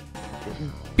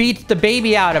beats the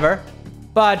baby out of her.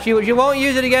 But she won't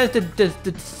use it against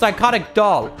the psychotic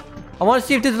doll. I want to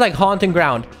see if this is like Haunting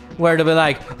Ground. Where they'll be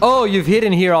like, oh, you've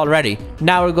hidden here already.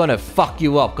 Now we're gonna fuck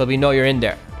you up because we know you're in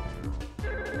there.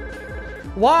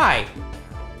 Why?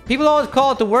 People always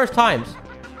call it the worst times.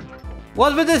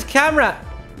 What's with this camera?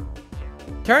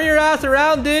 Turn your ass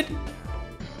around, dude.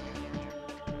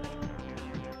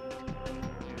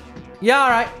 Yeah,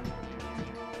 alright.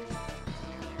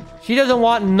 She doesn't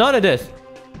want none of this.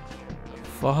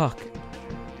 Fuck.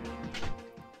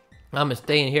 I'm gonna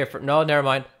stay in here for... No, never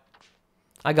mind.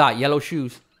 I got yellow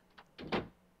shoes.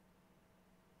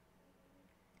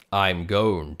 I'm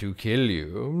going to kill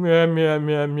you. Meow, meow,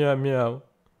 meow, meow, meow.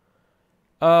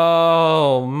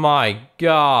 Oh my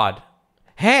god.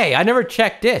 Hey, I never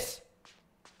checked this.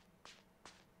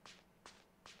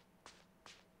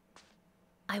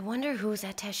 I wonder whose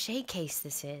attaché case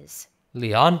this is.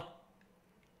 Leon?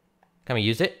 Can we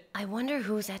use it? I wonder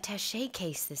whose attaché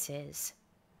case this is.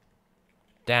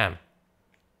 Damn.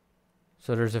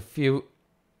 So there's a few...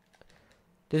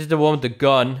 This is the one with the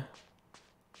gun.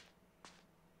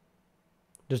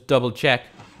 Just double check.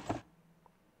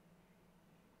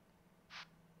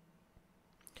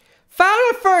 Found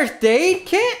a first aid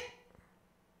kit?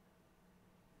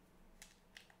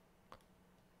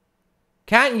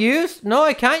 Can't use? No,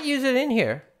 I can't use it in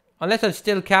here. Unless I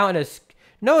still count as...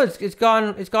 No, it's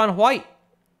gone white.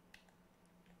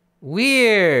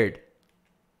 Weird.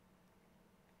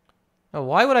 Now,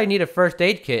 why would I need a first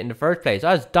aid kit in the first place?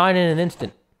 I was dying in an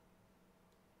instant.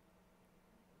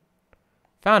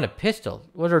 Found a pistol.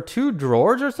 Was there 2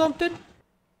 drawers or something?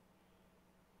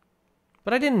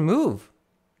 But I didn't move.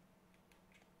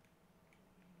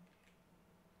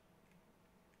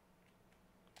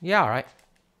 Yeah, alright.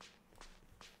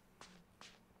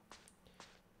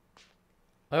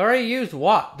 I already used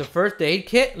what? The first aid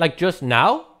kit? Like just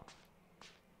now?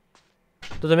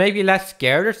 Does it make me less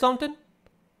scared or something?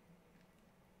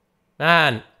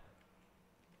 Man.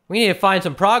 We need to find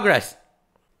some progress.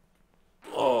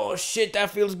 Oh shit,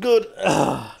 that feels good.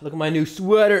 Ugh, look at my new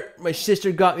sweater. My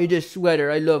sister got me this sweater.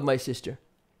 I love my sister.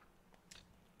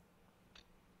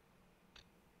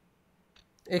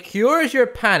 It cures your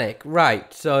panic.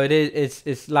 Right. So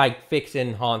it's like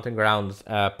fixing Haunting Grounds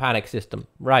panic system.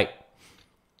 Right.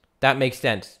 That makes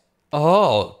sense.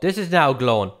 Oh, this is now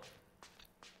glowing.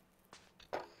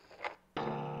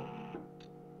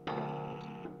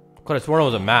 Could have sworn it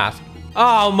was a mask.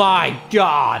 Oh my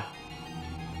god.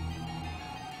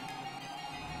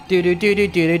 Do do do do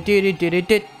do do do do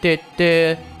do do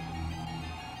do.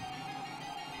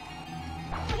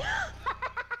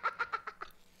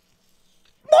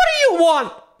 What do you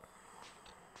want?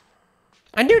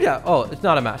 I knew that. Oh, it's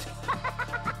not a mask.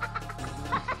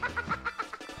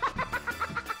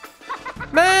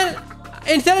 Man,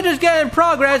 instead of just getting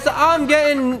progress, I'm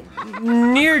getting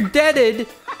near deaded,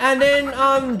 and then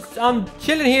I'm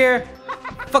chilling here,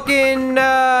 fucking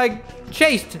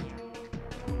chased.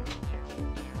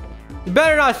 You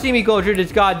better not see me go through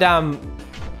this goddamn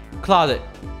closet.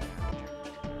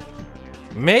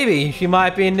 Maybe she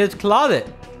might be in this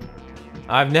closet.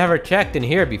 I've never checked in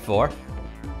here before.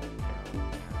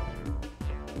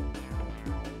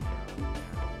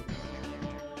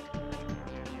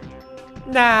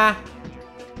 Nah.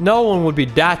 No one would be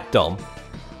that dumb.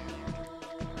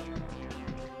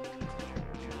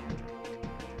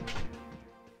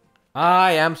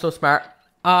 I am so smart.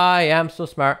 I am so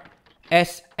smart.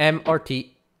 S, M, or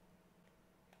T.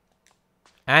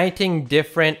 Anything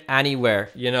different anywhere,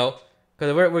 you know?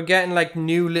 Because we're getting like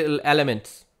new little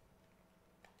elements.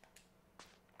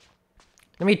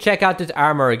 Let me check out this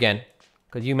armor again.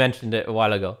 Because you mentioned it a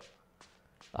while ago.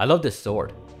 I love this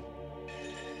sword.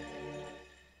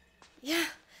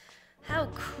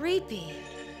 creepy.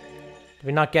 Did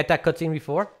we not get that cutscene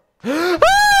before? I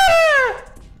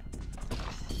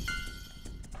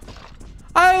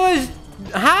was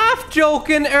half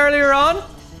joking earlier on.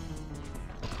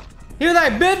 Hear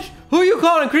that, bitch? Who you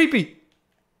calling creepy?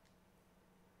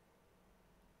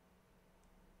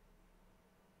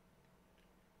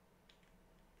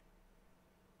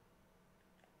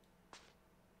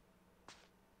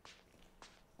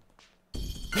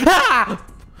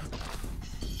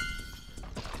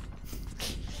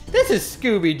 This is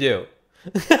Scooby-Doo.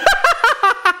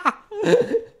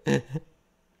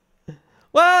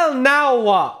 Well, now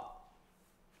what?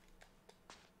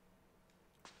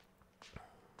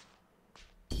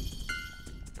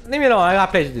 Leave me alone, I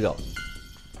got places to go.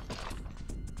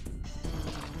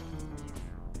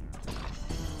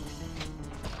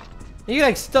 Are you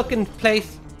like stuck in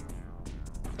place?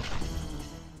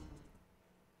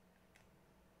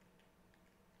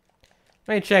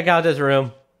 Let me check out this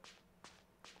room.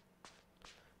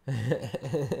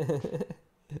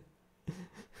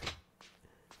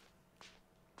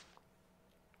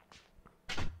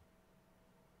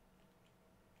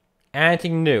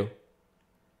 Anything new?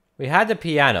 We had the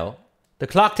piano. The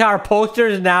clock tower poster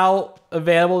is now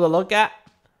available to look at.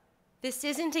 This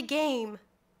isn't a game.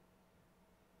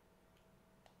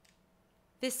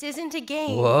 This isn't a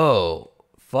game. Whoa.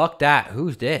 Fuck that.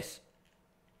 Who's this?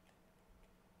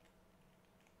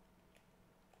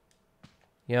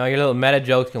 You know, your little meta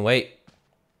jokes can wait.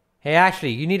 Hey,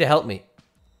 Ashley, you need to help me.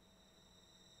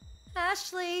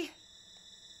 Ashley.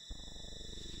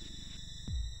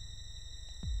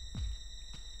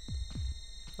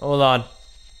 Hold on.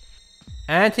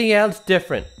 Anything else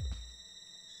different?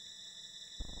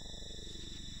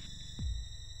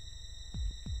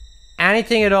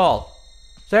 Anything at all?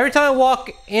 So every time I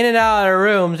walk in and out of the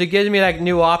rooms, it gives me like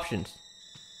new options.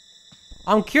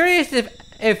 I'm curious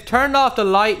if turned off the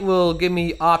light will give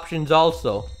me options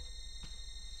also.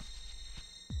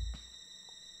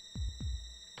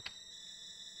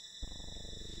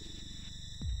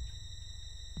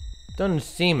 Doesn't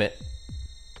seem it.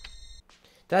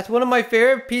 That's one of my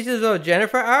favorite pieces of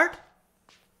Jennifer art.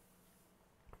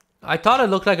 I thought it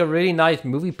looked like a really nice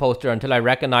movie poster until I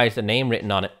recognized the name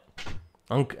written on it.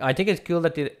 I think it's cool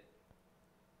that they...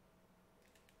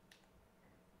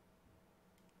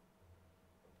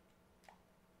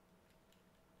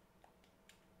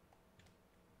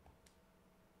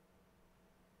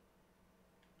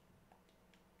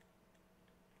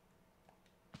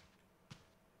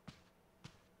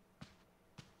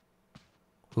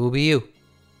 Who be you?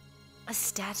 A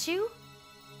statue?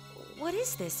 What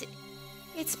is this?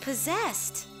 It's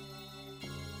possessed.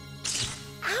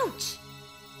 Ouch!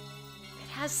 It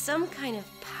has some kind of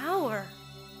power.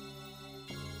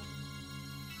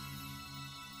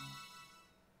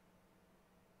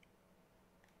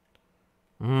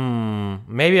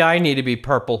 Maybe I need to be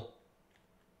purple.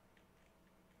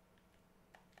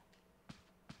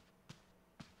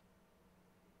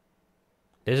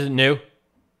 This is new.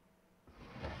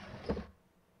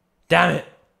 Damn it.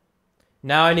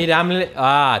 Now I need amulet.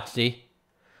 Ah, see.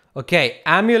 Okay,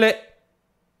 amulet.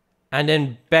 And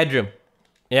then bedroom.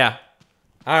 Yeah.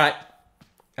 Alright.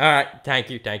 Alright. Thank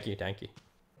you, thank you, thank you.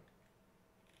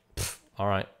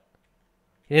 Alright.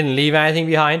 He didn't leave anything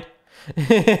behind.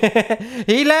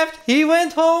 He left. He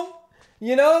went home.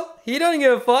 You know, he doesn't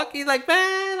give a fuck. He's like,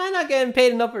 man, I'm not getting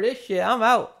paid enough for this shit. I'm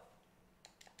out.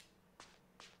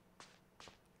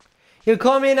 He'll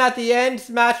come in at the end,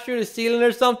 smash through the ceiling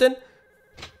or something.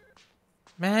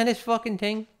 Man, this fucking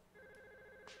thing.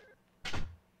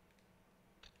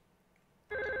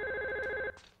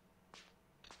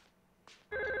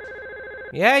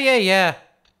 Yeah.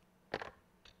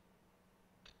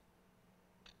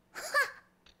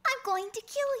 I'm going to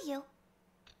kill you.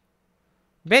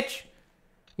 Bitch,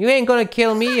 you ain't gonna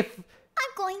kill me if...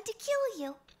 I'm going to kill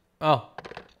you. Oh,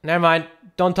 never mind.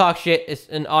 Don't talk shit. It's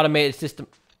an automated system.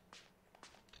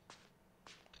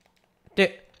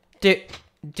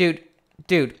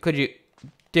 Dude, could you...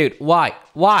 Dude, why?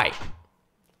 Why?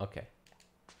 Okay.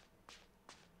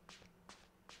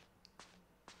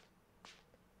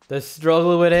 The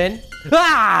struggle within.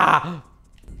 Ah!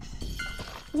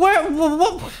 Where?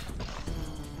 What?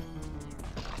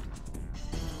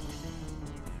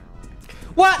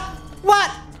 What?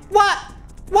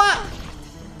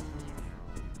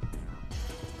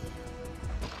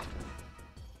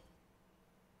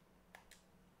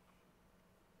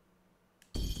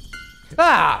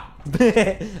 Ah!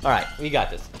 Alright, we got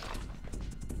this.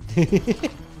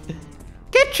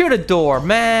 Get through the door,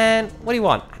 man. What do you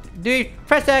want? Do you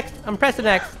press X? I'm pressing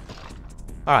X.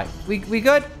 Alright, we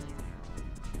good?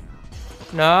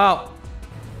 No.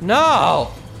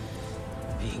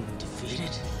 did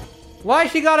it. Why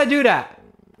she gotta do that?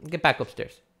 Get back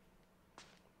upstairs.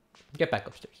 Get back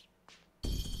upstairs.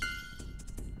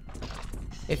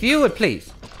 If you would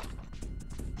please.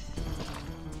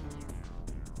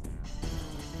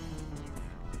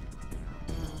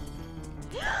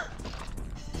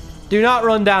 Do not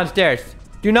run downstairs.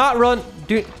 Do not run.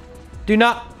 Do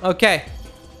not. Okay.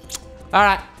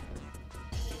 Alright.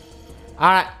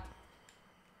 Alright.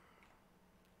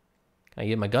 Can I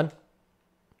get my gun?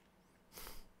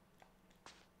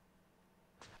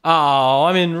 Oh,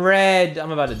 I'm in red.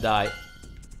 I'm about to die.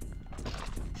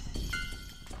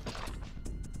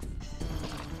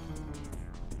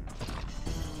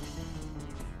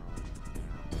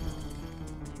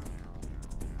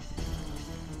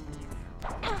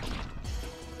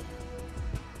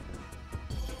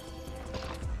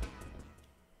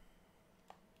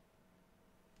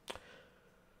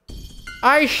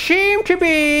 I seem to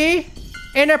be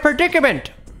in a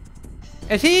predicament.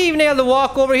 Is he even able to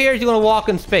walk over here? Or is he gonna walk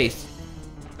in space?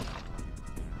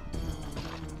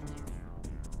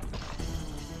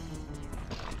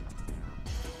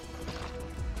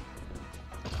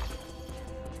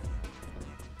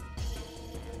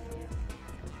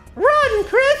 Run,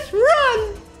 Chris,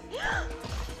 run!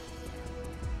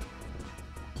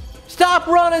 Stop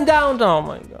running down. Oh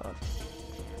my god.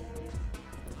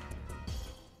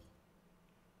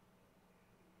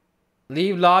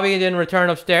 Leave lobby and then return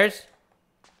upstairs.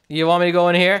 You want me to go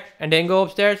in here and then go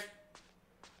upstairs?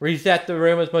 Reset the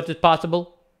room as much as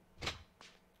possible.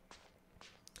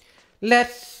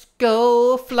 Let's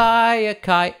go fly a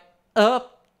kite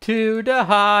up to the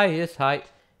highest height.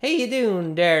 Hey, you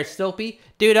doing there, Soapy?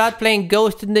 Dude, I was playing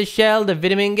Ghost in the Shell, the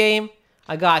vitamin game.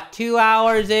 I got 2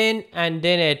 hours in and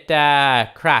then it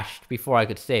crashed before I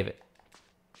could save it.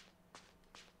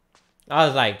 I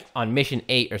was like on mission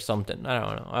 8 or something. I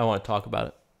don't know. I don't want to talk about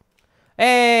it.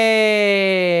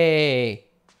 Hey!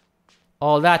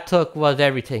 All that took was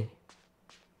everything.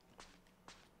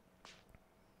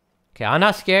 Okay, I'm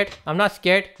not scared. I'm not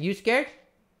scared. You scared?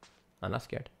 I'm not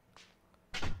scared.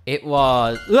 It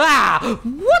was... Ah!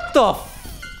 What the f...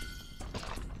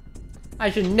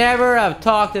 I should never have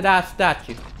talked to that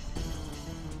statue.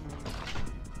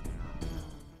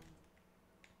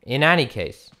 In any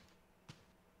case.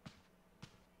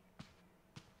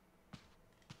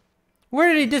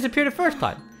 Where did he disappear the first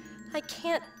time? I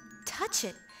can't touch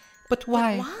it. But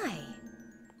why? But why?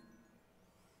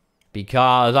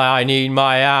 Because I need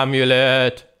my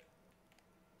amulet.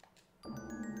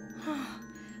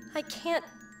 I can't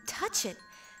touch it.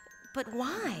 But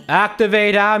why?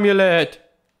 Activate amulet.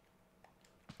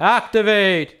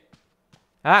 Activate.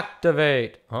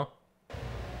 Activate. Huh? Oh,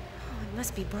 it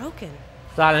must be broken.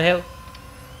 Silent Hill.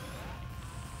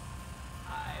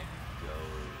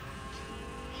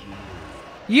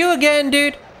 You again,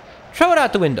 dude. Throw it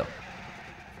out the window.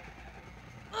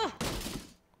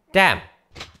 Damn.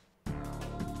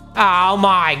 Oh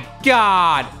my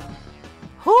god.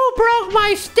 Who broke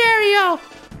my stereo?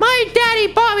 My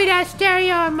daddy bought me that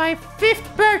stereo on my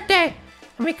 5th birthday.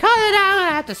 And because of that, I'm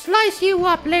gonna have to slice you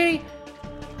up, lady.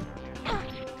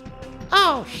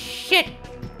 Oh, shit.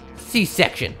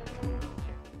 C-section.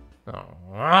 Oh,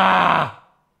 ah.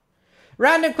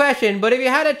 Random question, but if you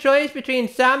had a choice between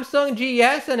Samsung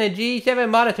GS and a G7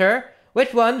 monitor,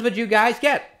 which ones would you guys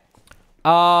get?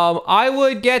 I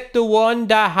would get the one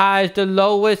that has the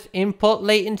lowest input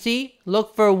latency.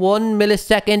 Look for 1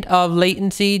 millisecond of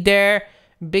latency there,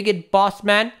 bigot boss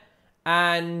man,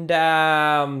 and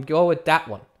go with that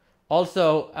one.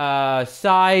 Also,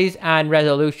 size and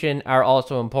resolution are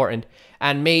also important,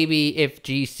 and maybe if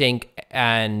G-Sync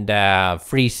and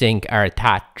FreeSync are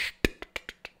attached.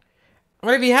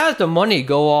 Or if he has the money,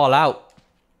 go all out.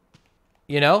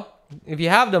 You know? If you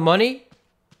have the money,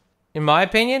 in my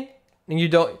opinion, and you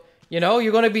don't, you know,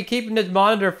 you're gonna be keeping this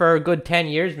monitor for a good 10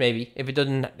 years maybe, if it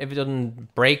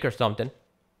doesn't break or something.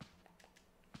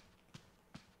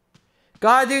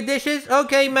 Gotta do dishes?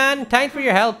 Okay, man. Thanks for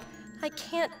your help. I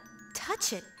can't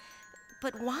touch it.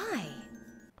 But why?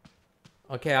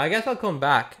 Okay, I guess I'll come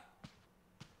back.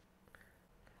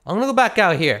 I'm gonna go back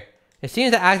out here. It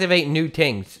seems to activate new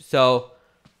things, so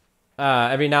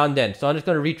every now and then. So I'm just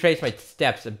gonna retrace my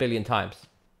steps a billion times.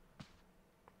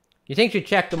 You think you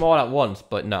check them all at once,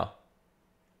 but no.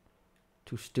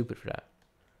 Too stupid for that.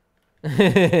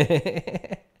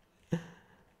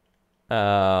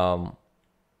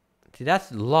 See,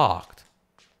 that's locked.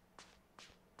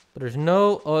 But there's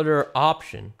no other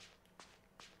option.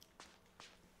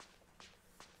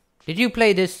 Did you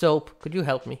play this, Soap? Could you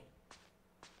help me?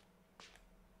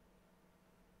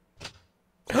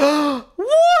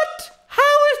 What?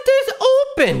 How is this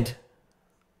opened?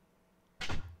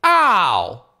 Ah!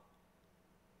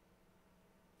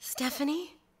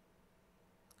 Stephanie?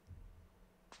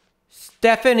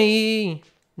 Stephanie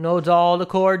knows all the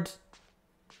chords.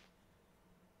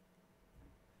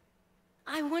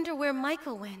 I wonder where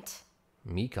Michael went.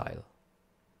 Mikhail.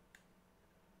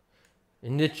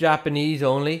 Isn't it Japanese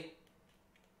only?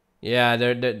 Yeah,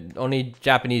 they're only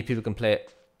Japanese people can play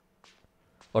it.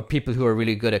 Or people who are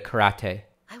really good at karate.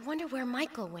 I wonder where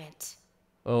Michael went.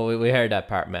 Oh, we heard that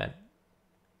part, man.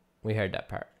 We heard that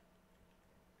part.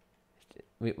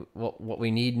 What we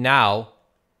need now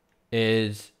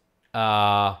is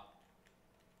the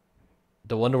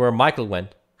wonder where Michael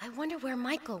went. I wonder where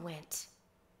Michael went.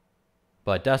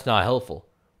 But that's not helpful.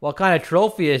 What kind of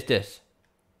trophy is this?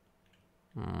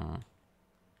 Oh,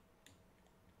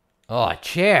 a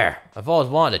chair. I've always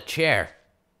wanted a chair.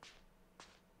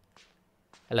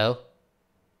 Hello?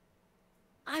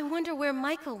 I wonder where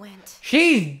Michael went.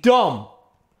 She's dumb.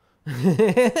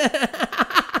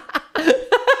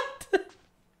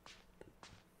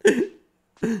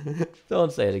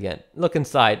 Don't say it again. Look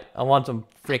inside. I want some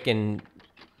freaking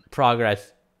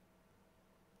progress.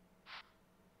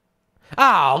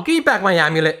 Oh, give me back my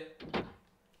amulet.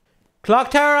 Clock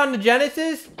tower on the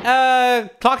Genesis?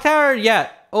 Clock tower,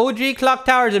 yeah. OG clock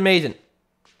tower is amazing.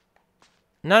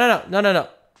 No.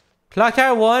 Clock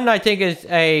tower 1, I think, is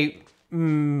a...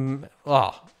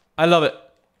 oh, I love it.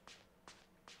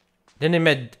 Then they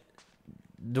made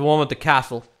the one with the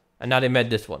castle. And now they made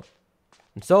this one.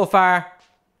 And so far,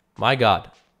 my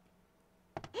God.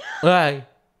 I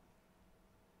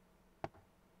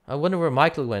wonder where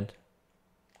Michael went.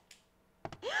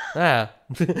 Ah.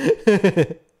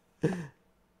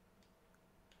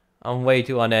 I'm way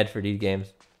too on edge for these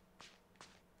games.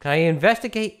 Can I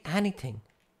investigate anything?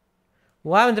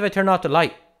 What happens if I turn off the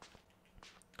light?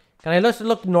 Can I just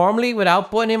look normally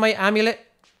without putting in my amulet?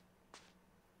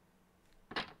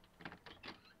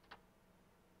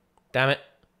 Damn it.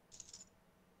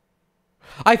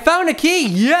 I found a key!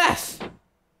 Yes!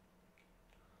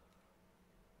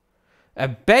 A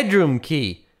bedroom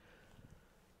key.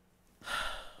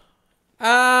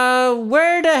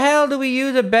 Where the hell do we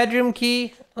use a bedroom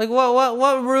key? Like,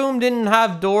 what room didn't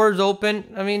have doors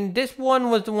open? I mean, this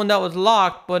one was the one that was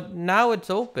locked, but now it's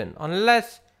open.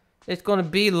 Unless it's gonna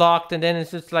be locked and then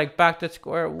it's just like back to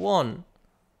square one.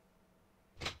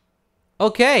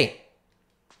 Okay.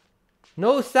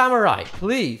 No samurai,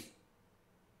 please.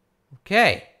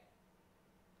 Okay.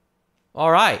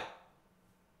 Alright.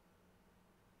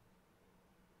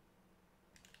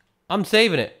 I'm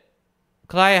saving it.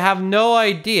 Because I have no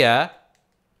idea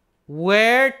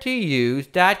where to use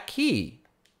that key.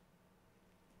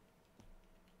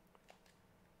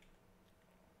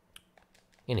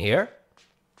 In here?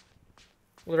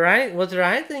 Was there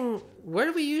anything... Where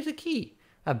do we use a key?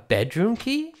 A bedroom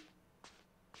key?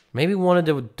 Maybe one of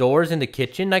the doors in the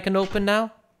kitchen I can open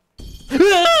now?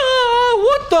 Ah,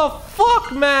 what the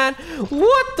fuck, man?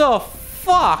 What the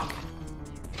fuck?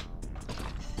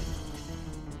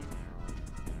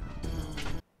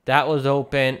 That was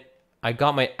open. I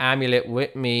got my amulet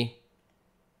with me.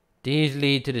 These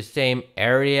lead to the same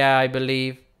area, I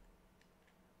believe.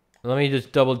 Let me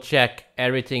just double check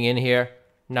everything in here.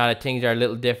 Now that things are a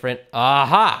little different.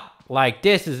 Aha! Like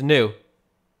this is new.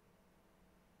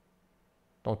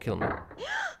 Don't kill me.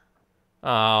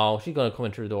 Oh, she's gonna come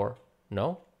in through the door.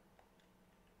 No?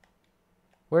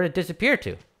 Where did it disappear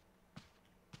to?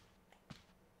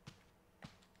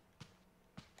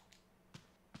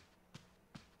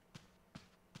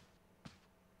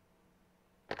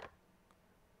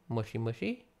 Mushy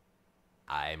mushy?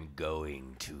 I'm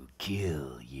going to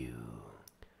kill you.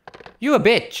 You a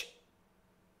bitch!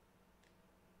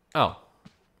 Oh.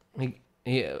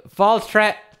 False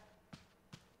threat.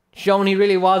 Showing he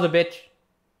really was a bitch.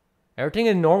 Everything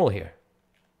is normal here.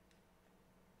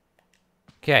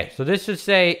 Okay, so this should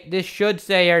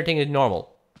say everything is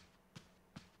normal.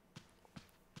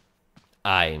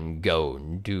 I'm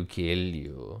going to kill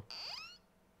you.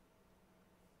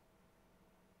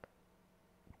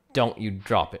 Don't you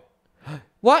drop it.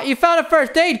 What? You found a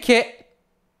first aid kit?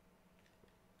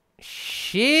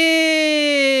 Shit.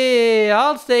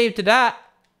 I'll save to that.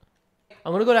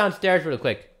 I'm gonna go downstairs real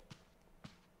quick.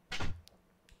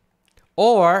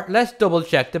 Or, let's double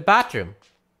check the bathroom.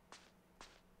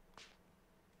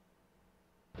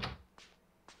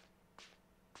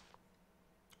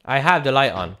 I have the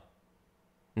light on.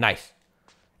 Nice.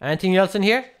 Anything else in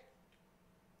here?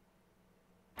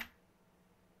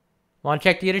 Want to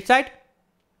check the other side?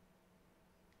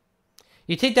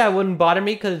 You think that wouldn't bother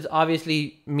me because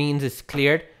obviously means it's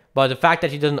cleared. But the fact that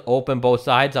she doesn't open both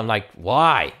sides, I'm like,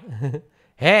 why?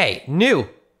 Hey, new. At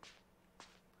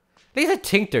least I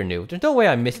think they're new. There's no way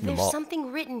I'm missing them all. There's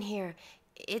something written here.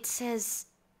 It says,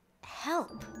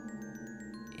 help.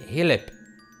 Hilip.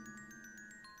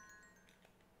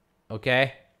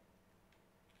 Okay.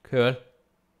 Cool.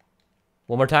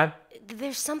 One more time.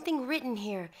 There's something written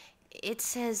here. It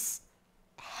says,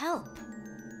 help.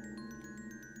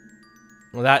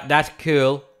 Well, that's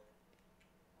cool.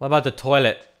 What about the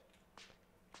toilet?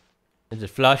 Is it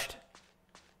flushed?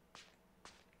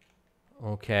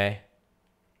 Okay.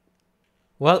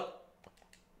 Well,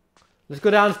 let's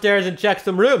go downstairs and check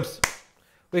some rooms.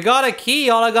 We got a key.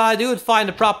 All I gotta do is find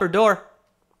the proper door.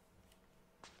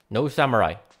 No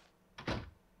samurai.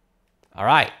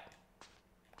 Alright.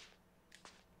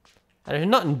 And there's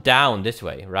nothing down this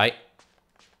way, right?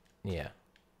 Yeah.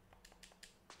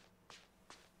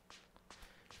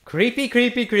 Creepy,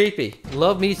 creepy, creepy.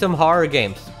 Love me some horror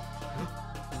games.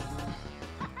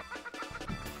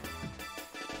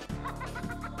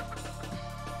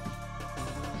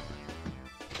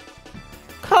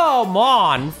 Come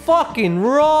on, fucking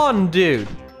run, dude.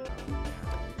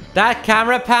 That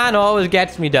camera pan always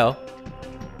gets me though.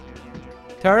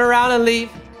 Turn around and leave.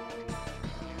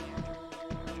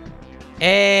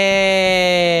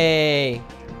 Hey.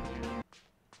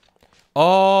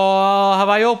 Oh, have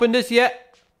I opened this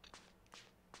yet?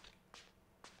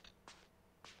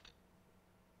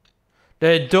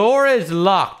 The door is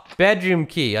locked. Bedroom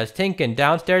key. I was thinking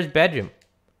downstairs bedroom.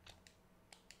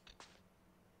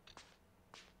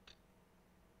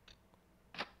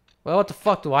 Well, what the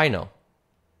fuck do I know?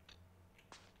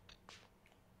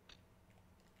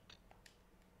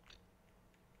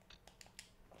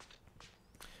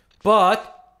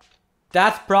 But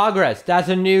that's progress. That's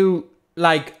a new,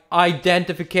 like,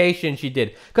 identification she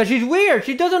did. Because she's weird.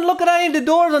 She doesn't look at any of the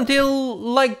doors until,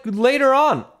 like, later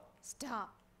on.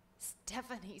 Stop.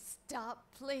 Stephanie, stop,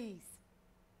 please.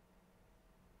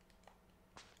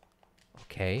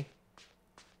 Okay.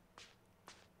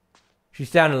 She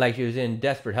sounded like she was in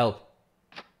desperate help.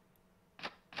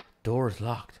 Door's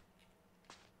locked.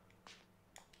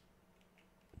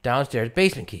 Downstairs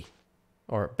basement key.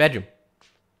 Or bedroom.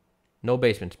 No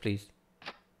basements, please.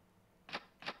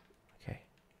 Okay.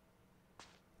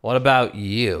 What about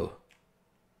you?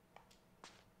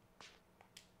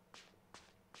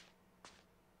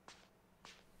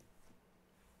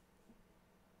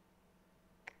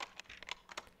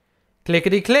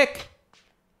 Clickety click.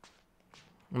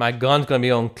 My gun's gonna be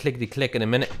on clickety click in a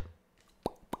minute.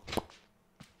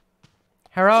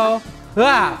 Hello?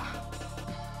 Ah!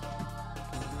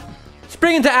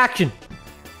 Spring into action.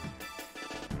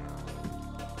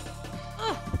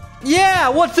 Yeah,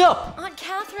 what's up? Aunt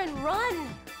Catherine, run!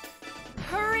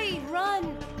 Hurry,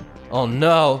 run! Oh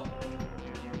no.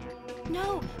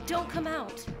 No, don't come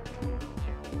out.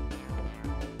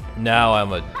 Now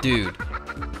I'm a dude.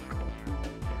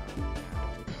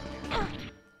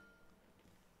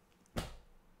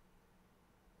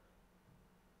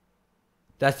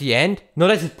 That's the end? No,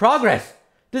 this is progress.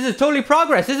 This is totally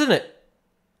progress, isn't it?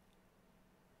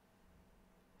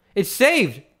 It's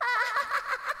saved.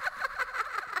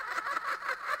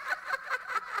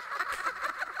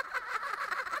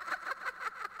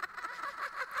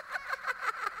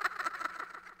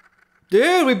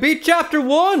 Dude, we beat chapter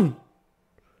 1.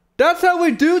 That's how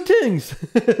we do things.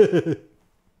 I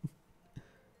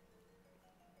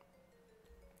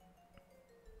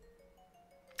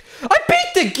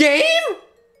beat the game?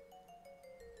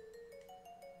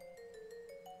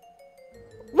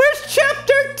 Where's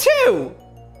chapter 2?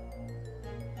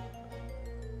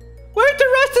 Where's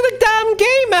the rest of the damn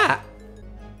game at?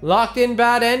 Locked in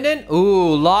bad ending?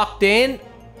 Ooh, locked in?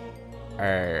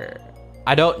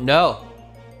 I don't know.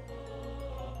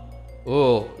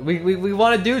 Ooh, we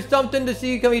want to do something to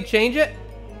see, can we change it?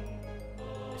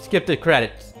 Skip the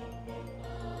credits.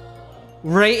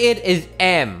 Rated is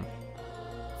M.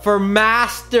 For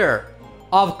Master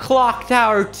of Clock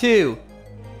Tower 2.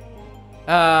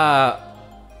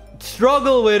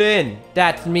 Struggle within.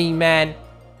 That's me, man.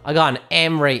 I got an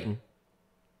M rating.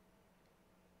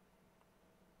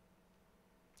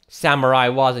 Samurai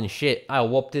wasn't shit. I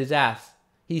whooped his ass.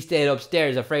 He stayed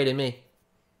upstairs afraid of me.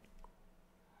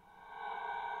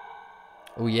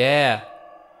 Oh yeah.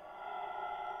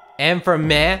 M for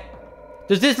meh.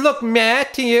 Does this look meh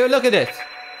to you? Look at this.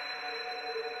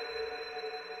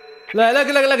 Look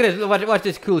at this. Watch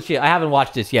this cool shit. I haven't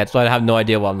watched this yet, so I have no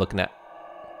idea what I'm looking at.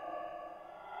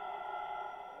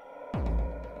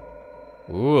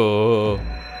 Ooh.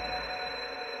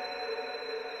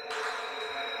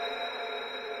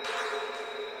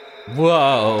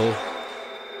 Whoa.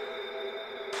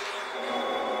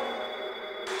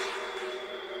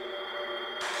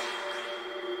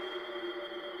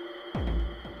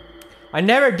 I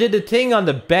never did the thing on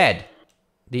the bed.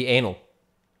 The anal.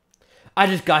 I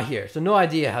just got here, so no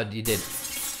idea how you did.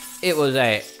 It was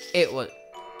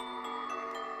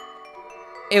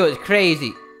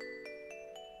crazy.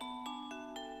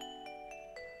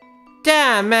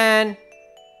 Damn, man.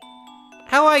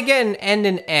 How I get an end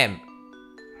in M?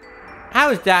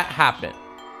 How is that happening?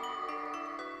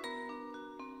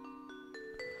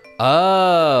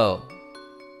 Oh.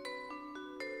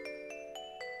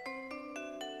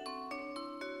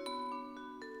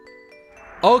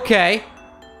 Okay.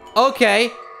 Okay.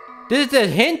 This is the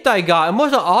hint I got. It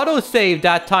must have auto-saved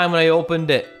that time when I opened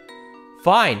it.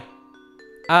 Fine.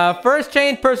 First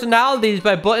change personalities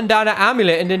by putting down an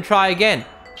amulet and then try again.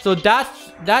 So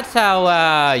that's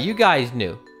how you guys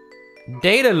knew.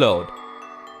 Data load.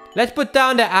 Let's put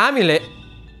down the amulet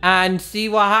and see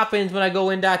what happens when I go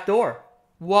in that door.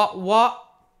 What?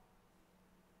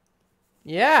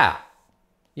 Yeah.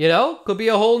 You know, could be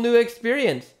a whole new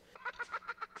experience.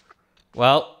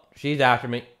 Well, she's after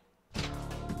me.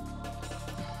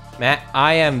 Matt,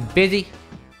 I am busy.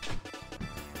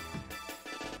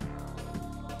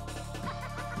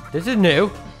 This is new.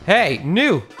 Hey,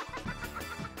 new.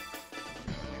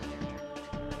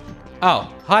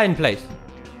 Oh, hide in place.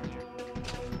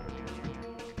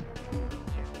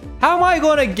 How am I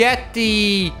gonna get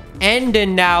the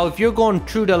ending now if you're going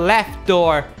through the left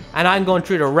door and I'm going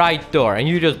through the right door and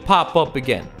you just pop up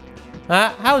again?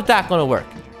 Huh? How's that gonna work?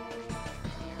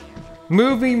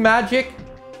 Movie magic?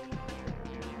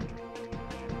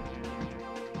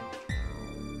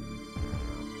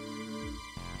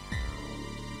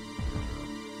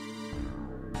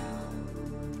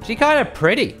 She kind of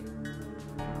pretty.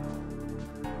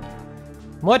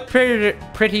 Much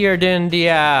prettier than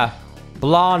the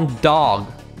blonde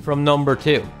dog from number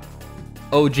 2.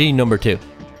 OG number 2.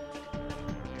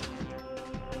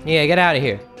 Yeah, get out of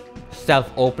here.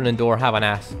 Self-opening door, have an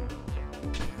ass.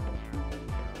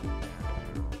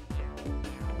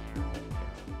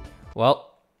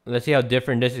 Well, let's see how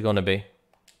different this is going to be.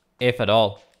 If at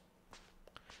all.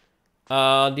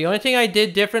 The only thing I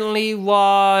did differently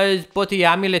was put the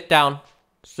amulet down.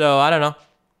 So, I don't know.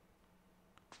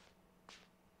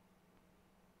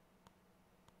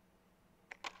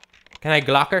 Can I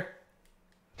Glock her?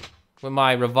 With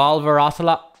my revolver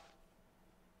ocelot?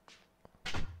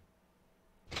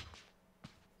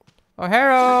 Oh,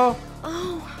 hero!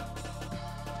 Oh.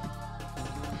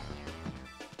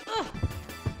 Ugh.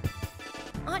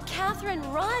 Aunt Catherine,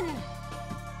 run!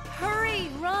 Hurry,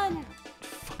 run!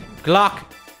 Glock.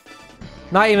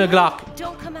 Not even a Glock.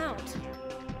 Don't come out.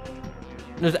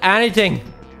 There's anything.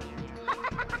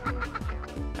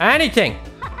 Anything.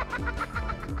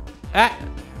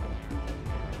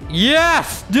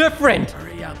 Yes! Different!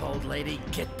 Hurry up, old lady.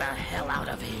 Get the hell out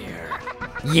of here.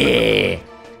 Yeah!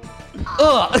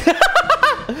 Ugh!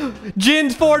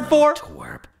 Jin's Ford 4.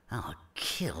 Twerp. I'll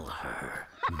kill her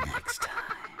next time.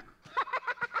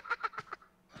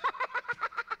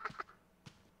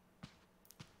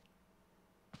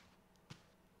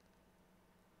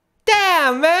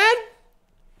 Damn, man!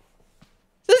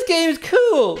 This game's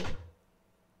cool!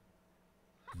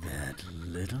 That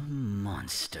little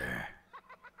monster.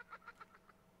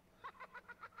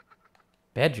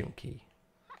 Bedroom key.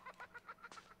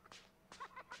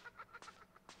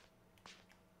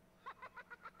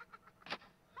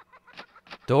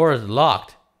 Door is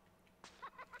locked.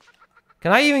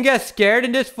 Can I even get scared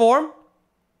in this form?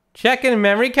 Checking a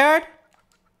memory card?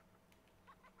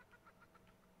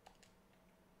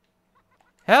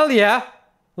 Hell yeah.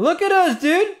 Look at us,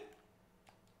 dude.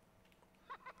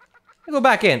 Go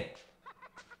back in.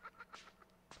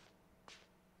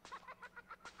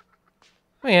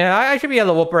 Yeah, I should be able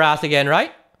to whoop her ass again,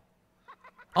 right?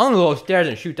 I'm gonna go upstairs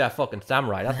and shoot that fucking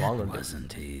samurai. That's what I'm gonna do.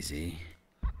 Wasn't easy.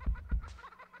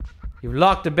 You've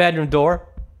locked the bedroom door.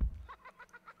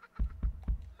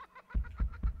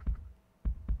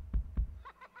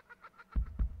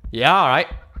 Yeah, alright.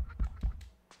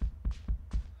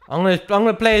 I'm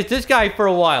gonna play as this guy for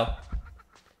a while.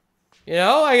 You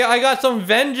know, I got some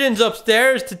vengeance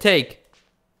upstairs to take.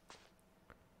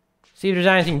 See if there's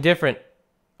anything different.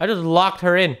 I just locked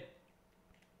her in.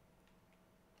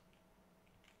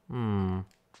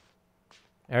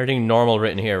 Everything normal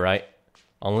written here, right?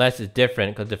 Unless it's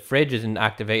different, because the fridge isn't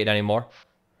activated anymore.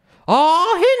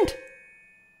 Oh, hint!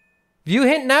 View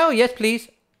hint now? Yes, please.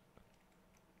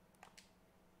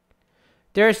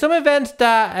 There are some events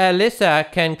that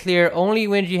Alyssa can clear only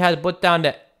when she has put down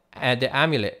the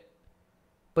amulet.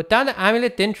 Put down the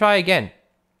amulet, then try again.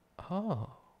 Oh.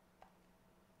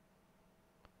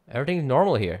 Everything's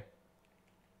normal here.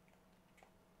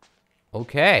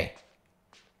 Okay.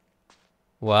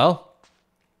 Well.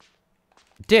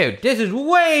 Dude, this is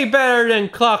way better than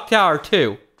Clock Tower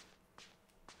 2.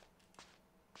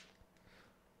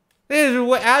 This is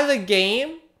as a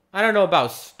game. I don't know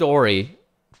about story,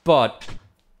 but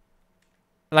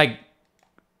like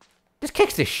this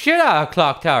kicks the shit out of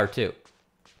Clock Tower 2.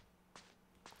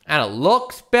 And it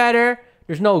looks better.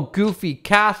 There's no goofy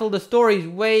castle. The story's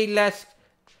way less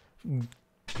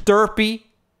derpy.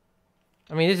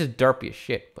 I mean, this is derpy as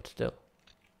shit, but still.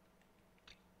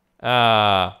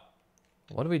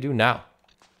 What do we do now?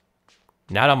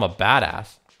 Now that I'm a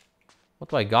badass. What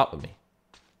do I got with me?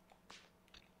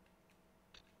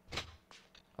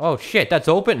 Oh shit, that's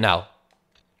open now.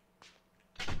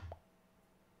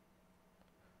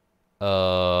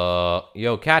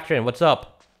 Yo, Katrin, what's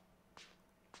up?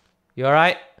 You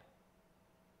alright?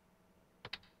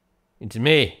 It's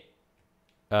me.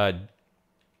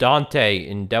 Dante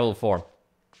in devil form.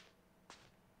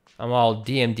 I'm all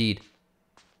DMD'd.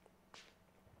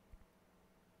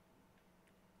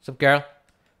 What's up, girl?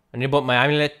 I need to put my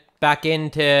amulet back in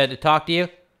to talk to you.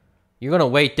 You're gonna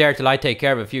wait there till I take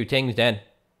care of a few things then.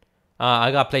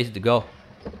 I got places to go.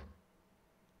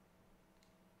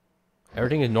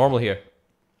 Everything is normal here.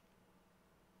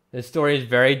 This story is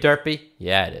very derpy.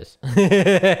 Yeah, it is.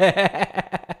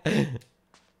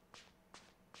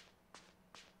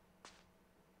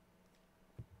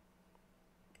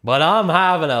 But I'm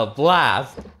having a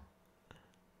blast.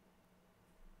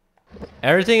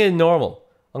 Everything is normal.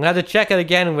 I'm gonna have to check it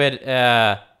again with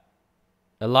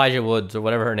Elijah Woods or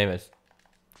whatever her name is.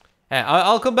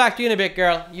 I'll come back to you in a bit,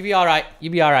 girl. You be alright. You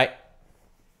be alright.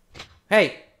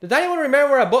 Hey, does anyone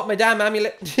remember where I bought my damn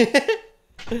amulet?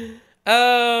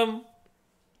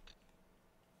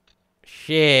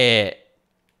 Shit.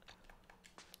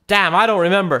 Damn, I don't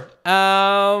remember.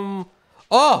 Oh,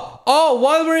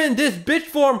 while we're in this bitch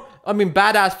form, I mean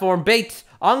badass form, Bates,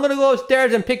 I'm gonna go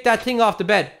upstairs and pick that thing off the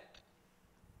bed.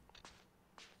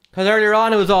 Because earlier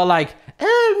on it was all like,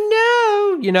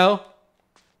 oh no, you know.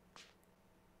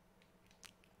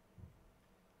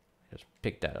 Just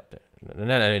pick that up there. And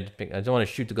then I don't want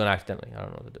to shoot the gun accidentally. I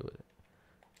don't know what to do with it.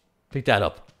 Pick that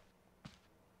up.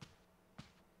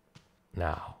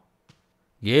 Now,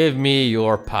 give me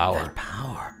your power. That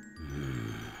power.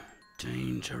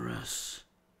 Dangerous.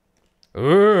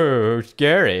 Ooh,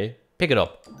 scary. Pick it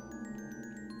up.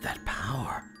 That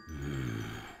power.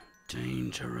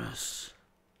 Dangerous.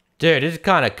 Dude, this is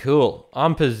kind of cool.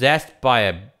 I'm possessed by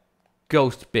a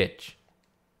ghost bitch.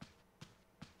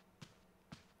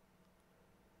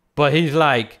 But he's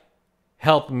like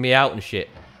helping me out and shit.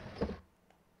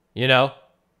 You know?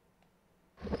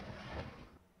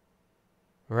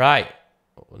 Right.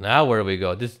 Now where do we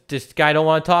go? This guy don't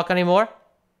want to talk anymore?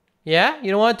 Yeah? You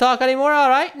don't want to talk anymore?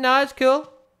 Alright. No, it's cool.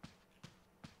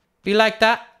 Be like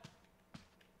that.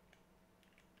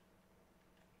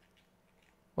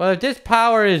 Well, if this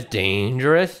power is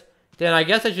dangerous, then I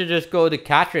guess I should just go to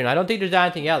Katrin. I don't think there's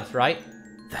anything else, right?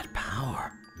 That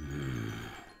power.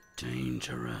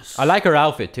 Dangerous. I like her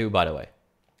outfit too, by the way.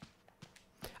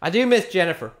 I do miss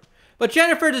Jennifer. But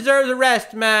Jennifer deserves a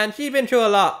rest, man. She's been through a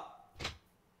lot.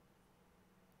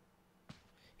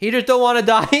 He just don't want to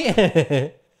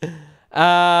die.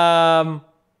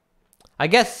 I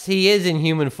guess he is in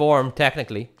human form,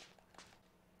 technically.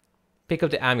 Pick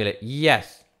up the amulet.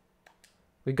 Yes.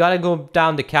 We gotta go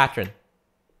down to Katrin.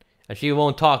 And she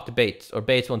won't talk to Bates. Or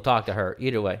Bates won't talk to her.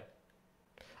 Either way.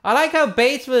 I like how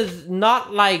Bates was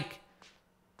not like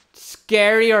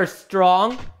scary or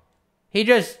strong. He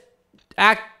just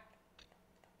acted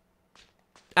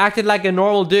like a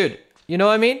normal dude. You know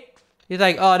what I mean? He's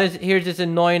like, oh, here's this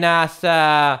annoying ass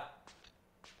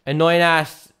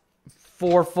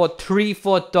 4 foot, 3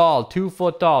 foot tall, 2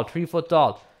 foot tall, 3 foot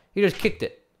tall. He just kicked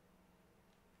it.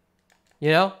 You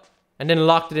know? And then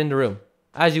locked it in the room.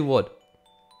 As you would.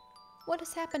 What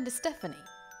has happened to Stephanie?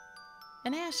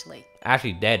 And Ashley?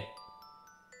 Ashley dead.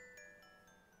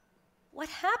 What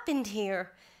happened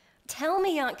here? Tell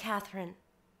me, Aunt Catherine.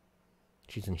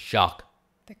 She's in shock.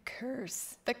 The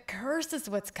curse. The curse is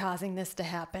what's causing this to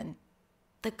happen.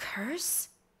 The curse?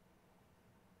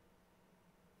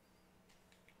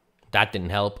 That didn't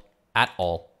help at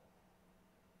all.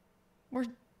 We're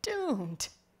doomed.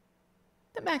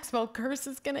 The Maxwell curse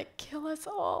is gonna kill us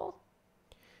all.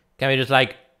 Can we just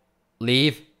like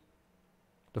leave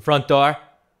the front door?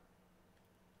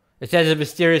 It says it's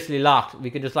mysteriously locked.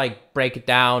 We can just like break it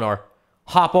down or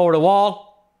hop over the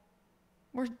wall.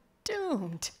 We're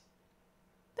doomed.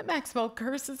 The Maxwell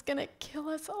curse is gonna kill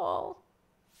us all.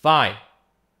 Fine.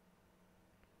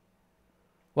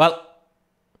 Well,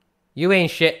 you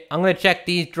ain't shit. I'm gonna check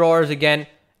these drawers again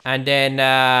and then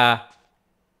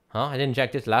I didn't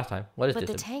check this last time. What is this?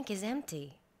 But the tank is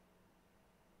empty.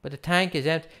 But the tank is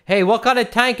empty. Hey, what kind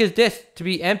of tank is this to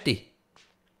be empty?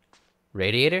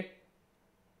 Radiator?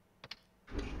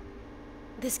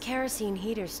 This kerosene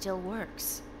heater still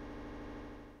works.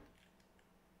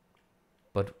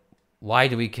 But why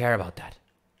do we care about that?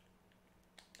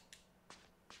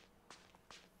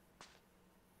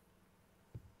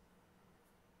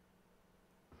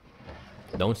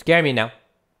 Don't scare me now.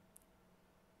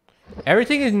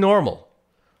 Everything is normal.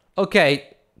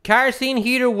 Okay, kerosene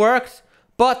heater works,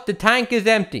 but the tank is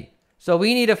empty. So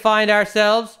we need to find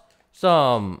ourselves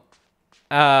some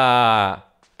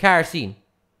kerosene.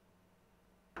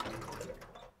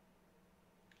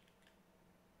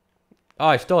 Oh,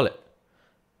 I stole it.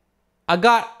 I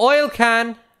got oil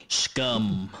can.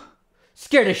 Scum.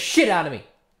 Scared the shit out of me.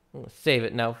 I'm gonna save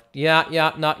it now.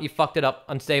 Yeah, no, you fucked it up.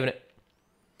 I'm saving it.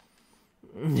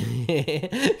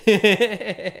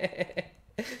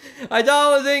 I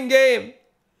thought it was in game.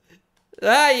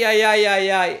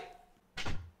 Ay.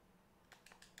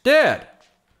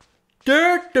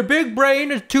 Dude, the big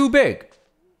brain is too big.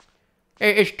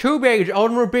 It's too big. It's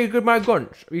only big as my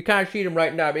guns. You can't see them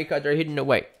right now because they're hidden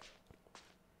away.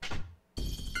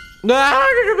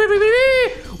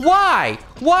 Why?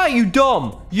 Why, you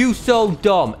dumb? You so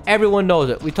dumb. Everyone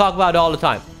knows it. We talk about it all the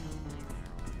time.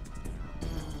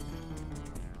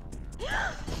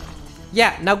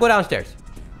 Yeah, now go downstairs.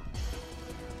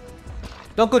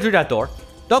 Don't go through that door.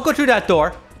 Don't go through that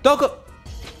door. Don't go.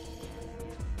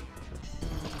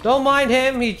 Don't mind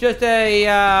him. He's just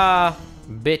a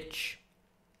bitch.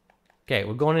 Okay,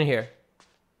 we're going in here.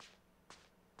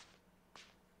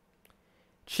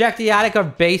 Check the attic or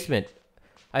basement.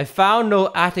 I found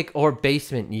no attic or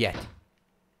basement yet.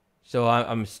 So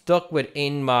I'm stuck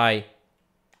within my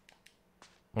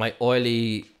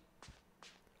oily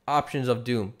options of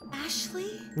doom.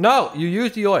 Ashley? No, you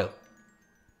use the oil.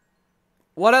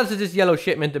 What else is this yellow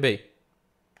shit meant to be?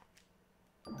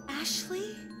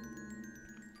 Ashley?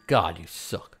 God, you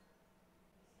suck.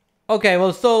 Okay,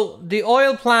 well, so the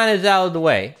oil plan is out of the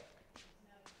way.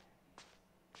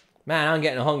 Man, I'm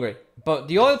getting hungry. But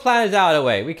the oil plan is out of the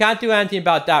way. We can't do anything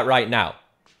about that right now.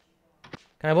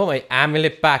 Can I put my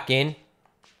amulet back in?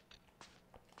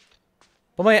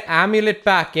 Put my amulet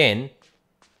back in.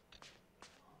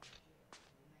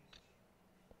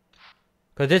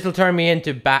 Because this will turn me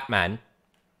into Batman.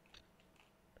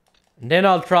 And then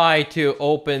I'll try to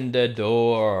open the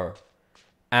door.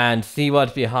 And see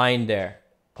what's behind there.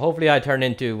 Hopefully I turn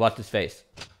into what's his face.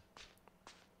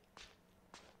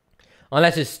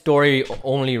 Unless it's story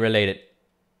only related.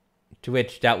 To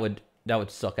which that would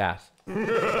suck ass.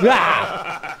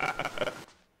 Ah!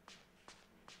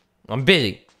 I'm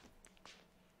busy.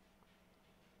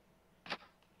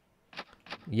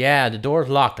 Yeah, the door's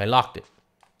locked. I locked it.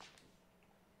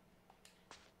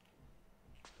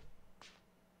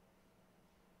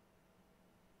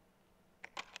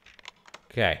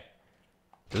 Okay.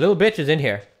 The little bitch is in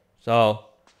here. So,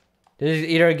 this is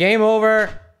either a game over.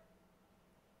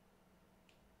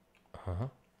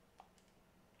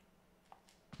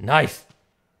 Nice.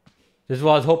 This is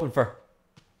what I was hoping for.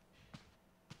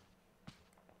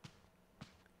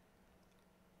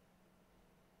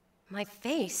 My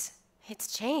face.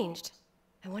 It's changed.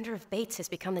 I wonder if Bates has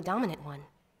become the dominant one.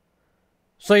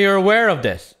 So you're aware of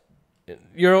this?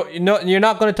 You're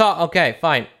not going to talk? Okay,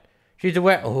 fine. She's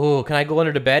aware. Oh, can I go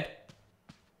under the bed?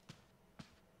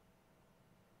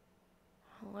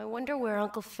 Oh, I wonder where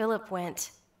Uncle Philip went.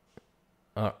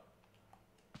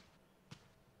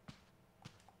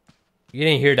 You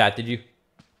didn't hear that, did you?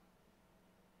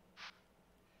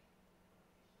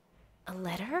 A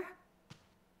letter?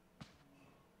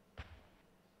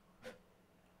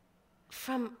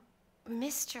 From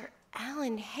Mr.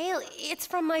 Alan Hale. It's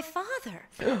from my father.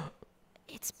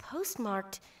 It's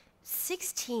postmarked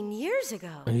 16 years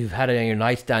ago. You've had it on your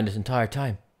nightstand this entire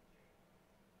time.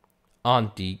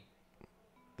 Auntie.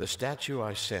 The statue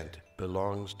I sent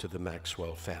belongs to the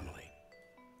Maxwell family.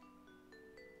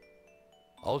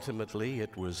 Ultimately,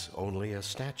 it was only a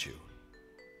statue.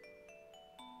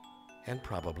 And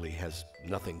probably has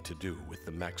nothing to do with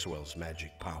the Maxwell's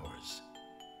magic powers.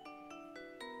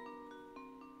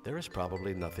 There is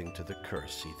probably nothing to the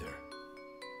curse either.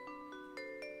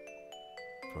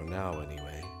 For now,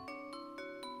 anyway,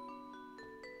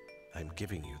 I'm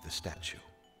giving you the statue.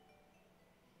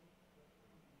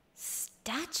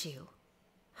 Statue?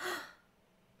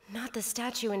 Not the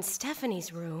statue in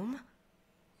Stephanie's room.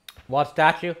 What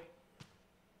statue?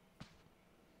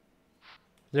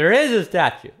 There is a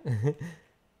statue.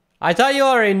 I thought you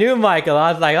already knew, Michael.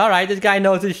 I was like, alright, this guy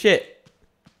knows his shit.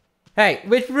 Hey,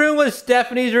 which room was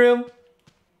Stephanie's room?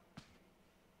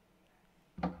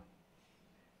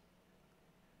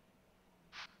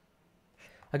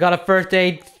 I got a first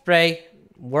aid spray.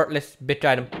 Worthless bitch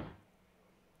item.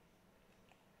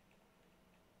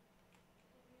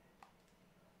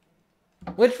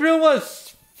 Which room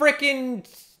was frickin'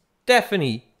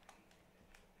 Stephanie?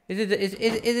 Is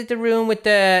it the room with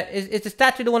the is the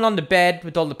statue the one on the bed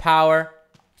with all the power?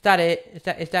 Is that it?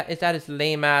 Is that his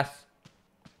lame ass?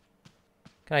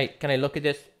 Can I look at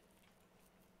this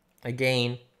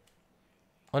again?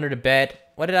 Under the bed.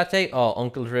 What did I say? Oh,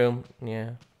 Uncle's room.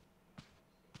 Yeah.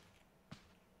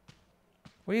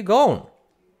 Where you going?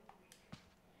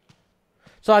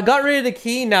 So I got rid of the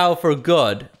key now for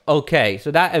good. Okay,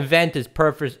 so that event is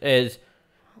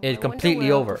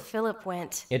completely over. Philip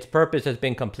went. Its purpose has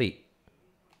been complete.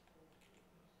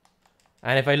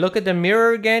 And if I look at the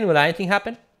mirror again, will anything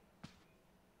happen?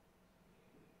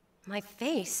 My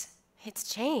face. It's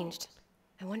changed.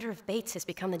 I wonder if Bates has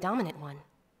become the dominant one.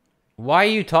 Why are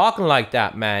you talking like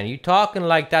that, man? You talking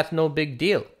like that's no big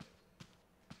deal.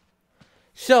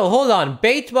 So, hold on.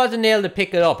 Bates wasn't able to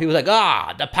pick it up. He was like,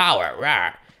 ah, the power.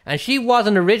 Rawr. And she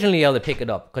wasn't originally able to pick it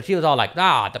up. Because she was all like,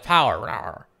 ah, the power.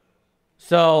 Rawr.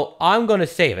 So, I'm going to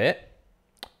save it.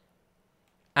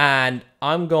 And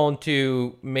I'm going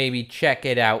to maybe check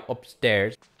it out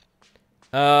upstairs.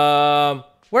 Where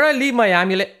did I leave my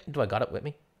amulet? Do I got it with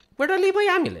me? Where did I leave my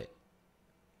amulet?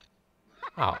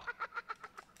 Oh.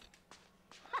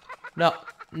 No.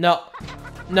 No.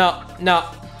 No. No.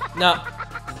 No.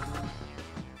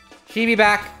 She be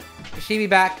back. She be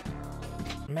back.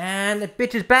 Man, that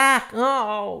bitch is back.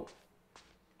 Oh.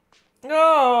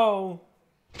 No.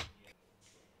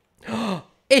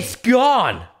 It's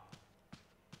gone.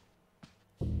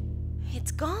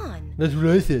 It's gone. That's what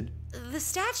I said. The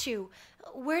statue.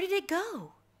 Where did it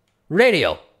go?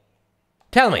 Radio.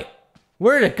 Tell me.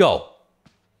 Where did it go?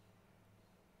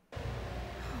 Oh,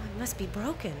 it must be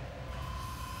broken.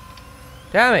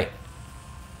 Tell me.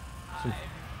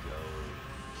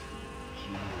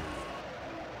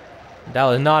 That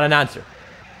was not an answer.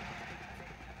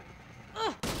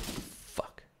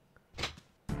 Fuck.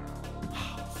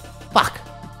 Fuck.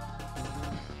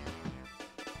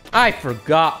 I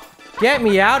forgot. Get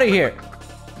me out of here.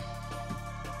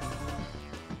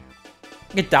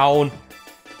 Get down.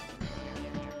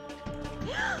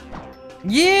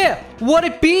 Yeah! What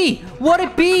it be? What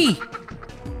it be?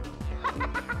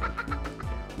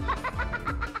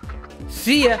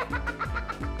 See ya.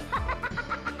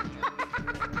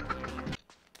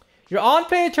 You're on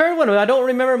playing a third one, but I don't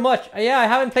remember much. Yeah, I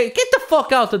haven't played. Get the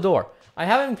fuck out the door. I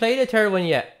haven't played a third one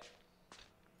yet.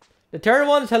 The third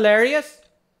one's hilarious.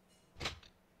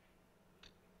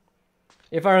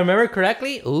 If I remember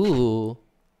correctly. Ooh.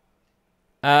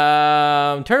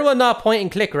 Third one not point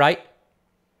and click, right?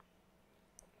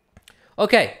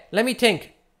 Okay, let me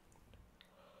think.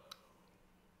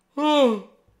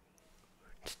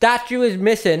 Statue is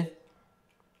missing.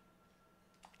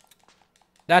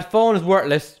 That phone is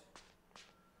worthless.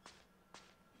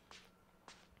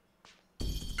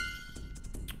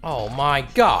 Oh my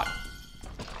god.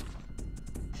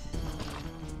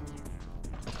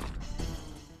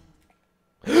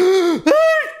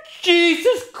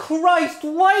 Jesus Christ,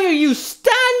 why are you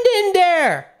standing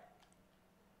there?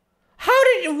 How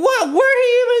did you, where did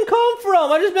you even come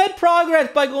from? I just made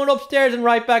progress by going upstairs and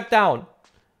right back down.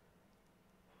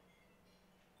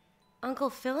 Uncle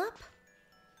Philip?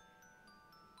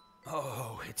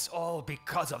 Oh, it's all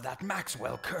because of that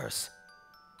Maxwell curse.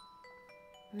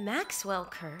 Maxwell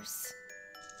curse?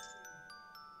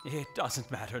 It doesn't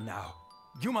matter now.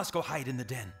 You must go hide in the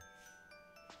den.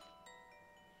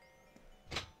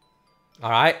 All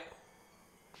right.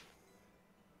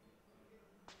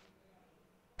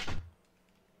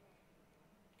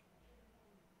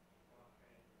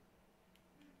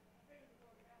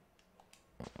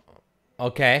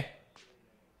 Okay.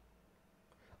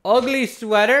 Ugly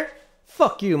sweater?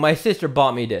 Fuck you, my sister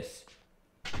bought me this.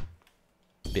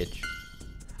 Bitch.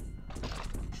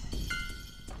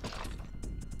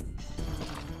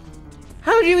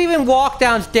 How'd you even walk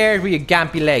downstairs with your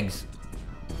gampy legs?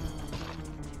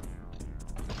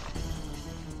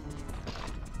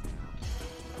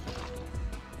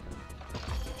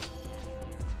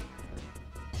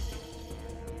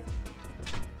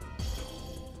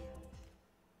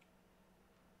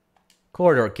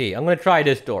 Corridor key. I'm gonna try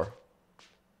this door.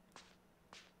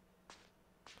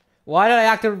 Why did I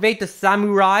activate the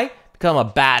samurai? Become a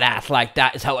badass like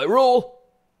that is how I roll.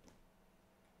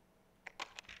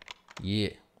 Yeah.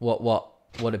 What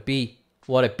it be?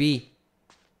 What it be?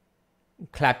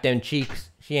 Clap them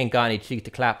cheeks. She ain't got any cheeks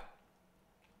to clap.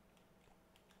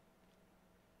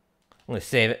 I'm gonna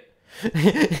save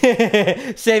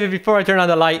it. Save it before I turn on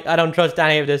the light. I don't trust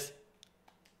any of this.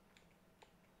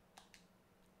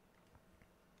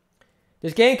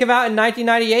 This game came out in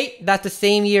 1998. That's the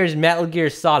same year as Metal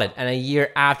Gear Solid and a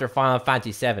year after Final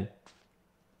Fantasy VII.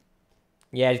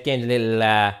 Yeah, this game's a little,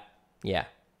 yeah.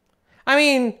 I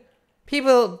mean,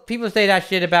 people say that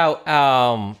shit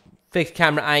about, fixed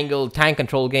camera angle tank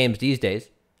control games these days.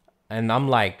 And I'm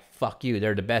like, fuck you,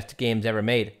 they're the best games ever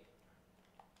made.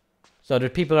 So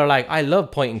there's people are like, I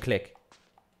love point and click.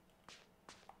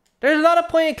 There's a lot of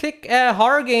point and click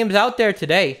horror games out there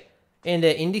today in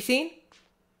the indie scene.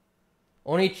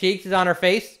 Only Cheeks is on her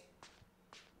face.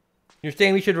 You're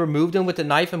saying we should remove them with the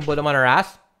knife and put them on her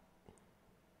ass?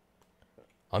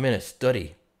 I'm in a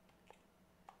study.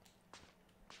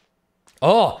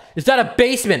 Oh, is that a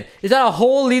basement? Is that a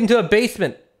hole leading to a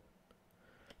basement?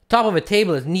 Top of a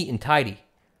table is neat and tidy.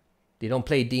 They don't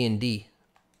play D&D.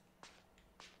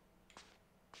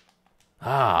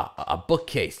 Ah, a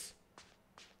bookcase.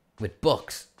 With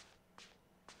books.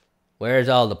 Where's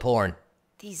all the porn?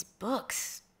 These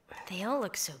books, they all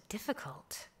look so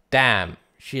difficult. Damn,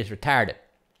 she is retarded.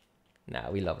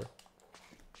 Nah, we love her.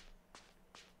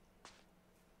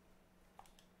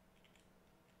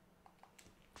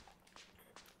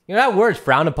 You know, that word's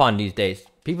frowned upon these days.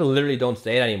 People literally don't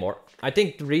say it anymore. I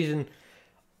think the reason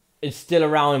it's still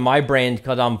around in my brain is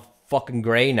because I'm fucking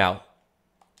grey now.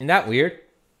 Isn't that weird?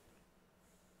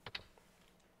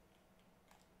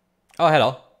 Oh,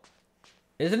 hello.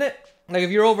 Isn't it? Like,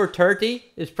 if you're over 30,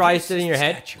 it's probably still in your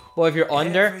head. Statue. But if you're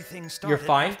under, Everything you're started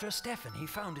fine. After Stephanie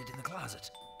found it in the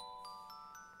closet.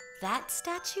 That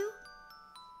statue?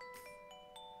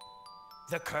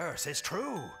 The curse is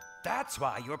true. That's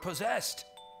why you're possessed.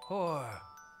 Or...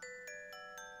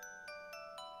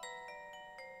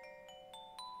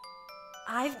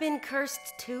 I've been cursed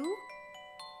too?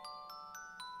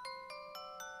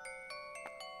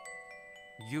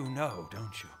 You know,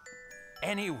 don't you?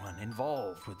 Anyone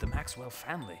involved with the Maxwell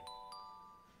family.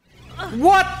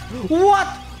 What? What?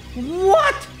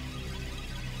 What?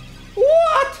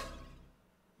 What?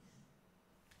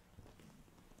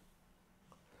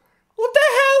 What the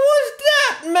hell was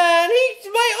that, man?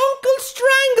 My uncle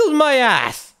strangled my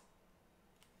ass.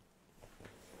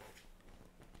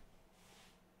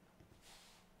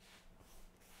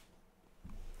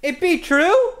 It be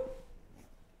true?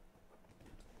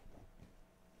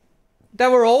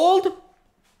 That we're old?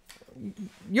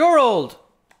 You're old.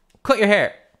 Cut your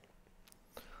hair.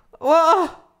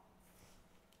 Well,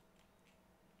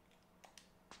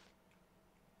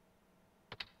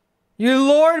 you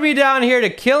lured me down here to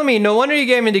kill me. No wonder you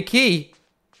gave me the key.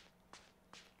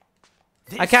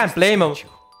 I can't blame him.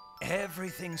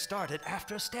 Everything started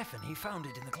after Stephanie found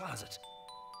it in the closet.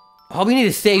 Oh, we need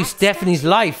to save Stephanie's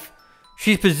life.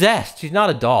 She's possessed. She's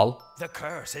not a doll. The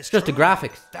curse is Just the true.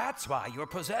 graphics. That's why you're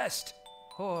possessed.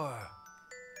 Or...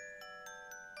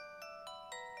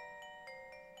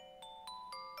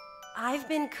 I've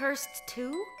been cursed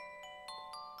too?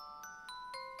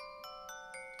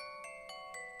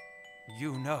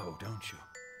 You know, don't you?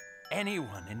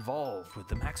 Anyone involved with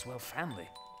the Maxwell family.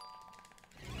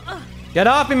 Get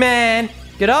off me, man.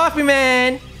 Get off me,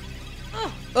 man.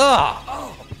 Ugh.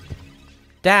 Oh.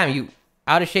 Damn, you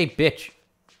out of shape bitch.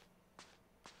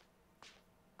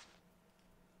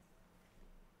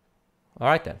 All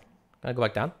right, then. Can I go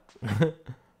back down?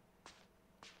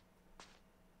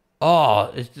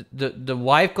 Oh, is the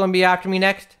wife going to be after me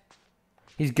next?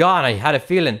 He's gone. I had a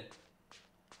feeling.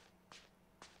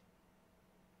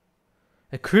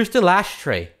 A crystal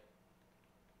ashtray.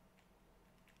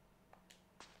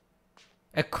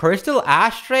 A crystal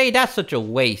ashtray? That's such a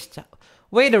waste.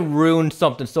 Way to ruin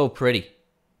something so pretty.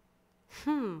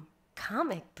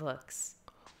 Comic books.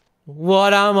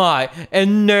 What am I? A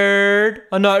nerd?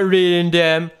 I'm not reading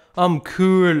them. I'm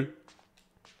cool.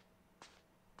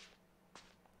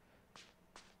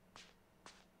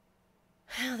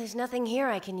 Oh, there's nothing here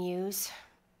I can use.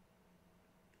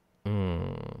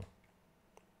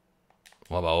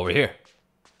 What about over here?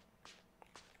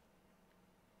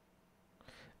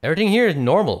 Everything here is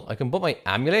normal. I can put my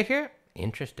amulet here?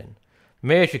 Interesting.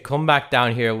 Maybe I should come back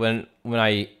down here when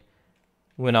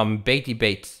I'm Batey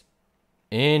Bates.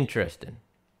 Interesting.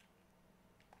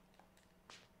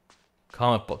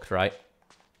 Comic books, right?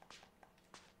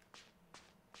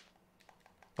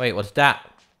 Wait, what's that?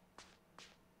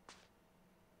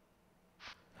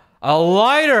 A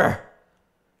lighter!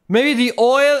 Maybe the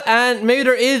oil and maybe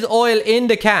there is oil in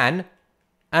the can.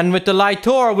 And with the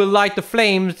lighter, we'll light the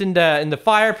flames in the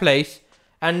fireplace.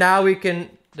 And now we can...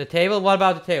 The table? What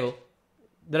about the table?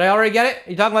 Did I already get it?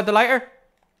 You talking about the lighter?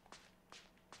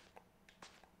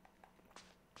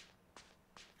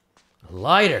 A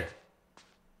lighter.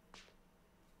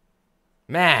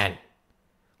 Man.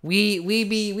 We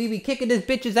be kicking this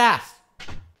bitch's ass.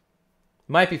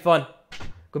 Might be fun.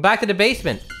 Go back to the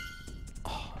basement.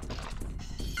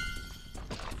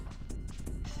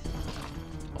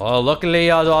 Oh,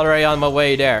 luckily I was already on my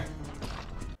way there.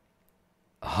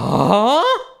 Huh?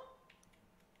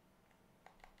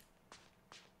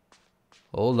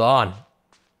 Hold on.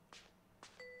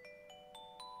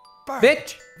 Burn Bitch!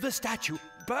 it. The statue.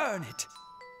 Burn it.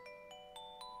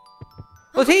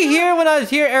 Was he here when I was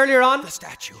here earlier on? The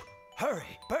statue.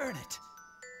 Hurry, burn it.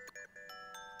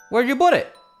 Where'd you put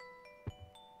it?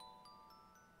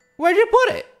 Where'd you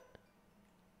put it?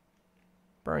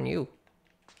 Burn you.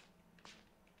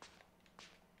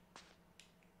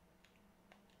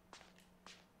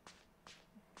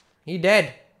 He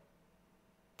dead.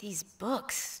 These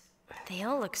books, they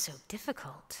all look so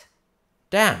difficult.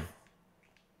 Damn.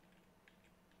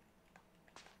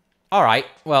 Alright,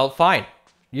 well, fine.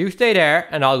 You stay there,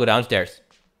 and I'll go downstairs.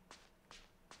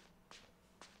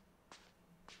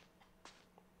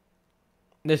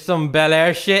 There's some Bel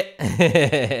Air shit.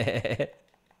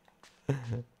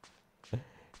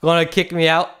 Gonna kick me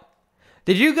out.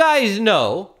 Did you guys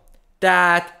know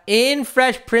that in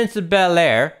Fresh Prince of Bel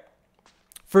Air,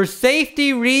 for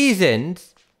safety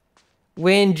reasons,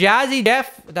 when Jazzy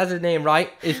Jeff, that's his name, right?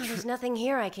 There's nothing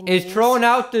here I can is use. thrown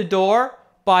out the door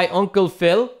by Uncle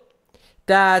Phil,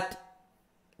 that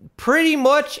pretty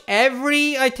much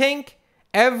every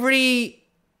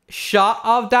shot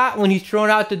of that when he's thrown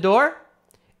out the door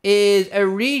is a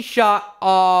reshot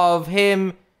of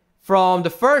him from the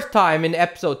first time in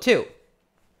episode 2.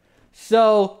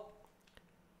 So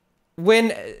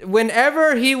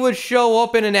whenever he would show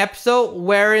up in an episode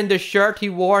wearing the shirt he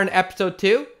wore in episode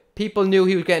 2, people knew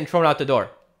he was getting thrown out the door.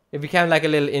 It became like a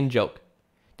little in-joke.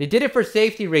 They did it for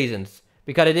safety reasons,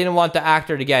 because they didn't want the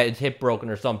actor to get his hip broken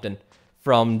or something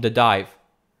from the dive.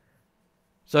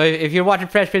 So if you're watching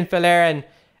Fresh Prince of Bel Air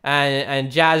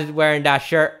and Jazz is wearing that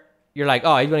shirt, you're like,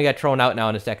 oh, he's going to get thrown out now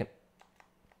in a second.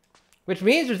 Which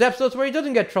means there's episodes where he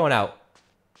doesn't get thrown out.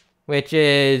 Which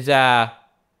is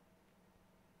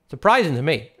surprising to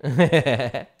me.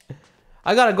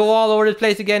 I gotta go all over this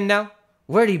place again now.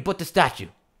 Where do you put the statue?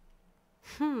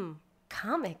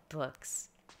 Comic books.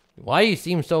 Why do you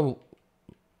seem so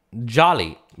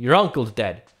jolly? Your uncle's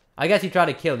dead. I guess he tried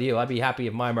to kill you. I'd be happy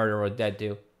if my murderer was dead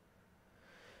too.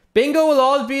 Bingo will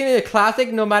always be a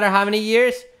classic no matter how many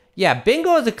years. Yeah,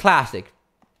 Bingo is a classic.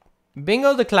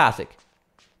 Bingo's a classic.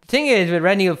 The thing is, with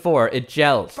Resident Evil 4, it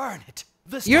gels. Burn it.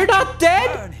 The You're statue. not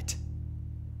dead? Burn it.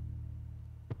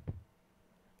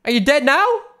 Are you dead now?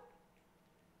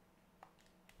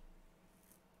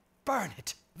 Burn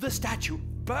it. The statue.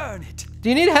 Burn it. Do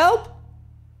you need help?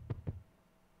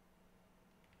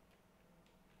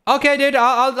 Okay, dude,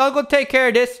 I'll go take care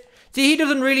of this. See, he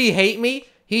doesn't really hate me.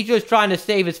 He's just trying to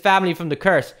save his family from the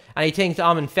curse, and he thinks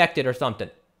I'm infected or something.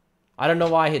 I don't know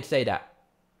why he'd say that.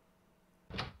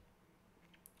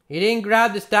 He didn't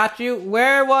grab the statue.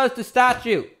 Where was the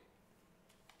statue?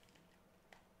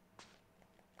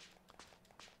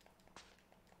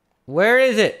 Where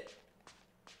is it?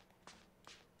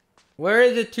 Where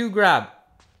is it to grab?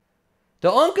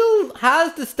 The uncle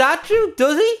has the statue,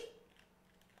 does he?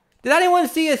 Did anyone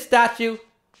see a statue?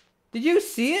 Did you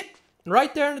see it?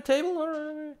 Right there on the table?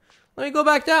 Let me go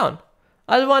back down.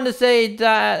 I just wanted to say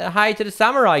hi to the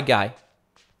samurai guy.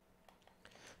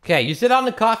 Okay, you sit on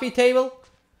the coffee table.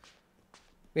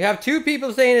 We have 2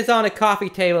 people saying it's on a coffee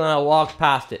table and I walked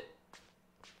past it.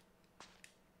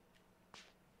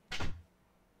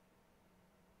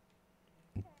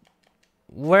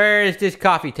 Where is this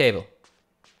coffee table?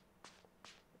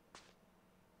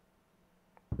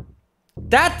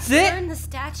 That's it? Burn the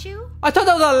statue? I thought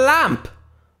that was a lamp.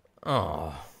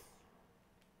 Oh.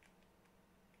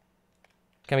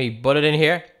 Can we put it in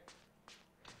here?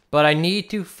 But I need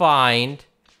to find...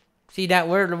 See that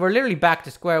we're literally back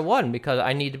to square one because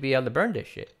I need to be able to burn this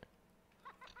shit.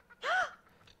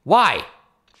 Why?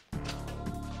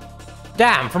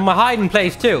 Damn, from my hiding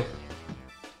place too.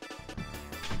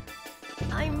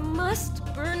 I must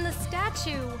burn the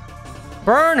statue.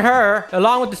 Burn her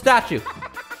along with the statue.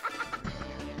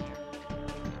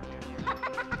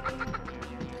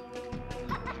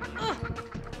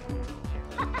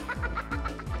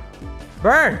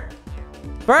 Burn!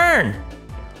 Burn!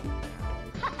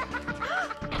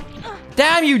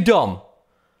 Damn you dumb!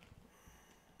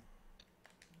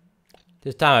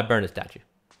 This time I burned the statue.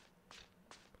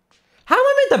 How am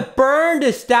I meant to burn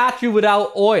the statue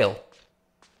without oil?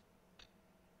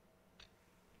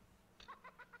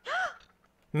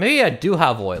 Maybe I do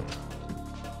have oil.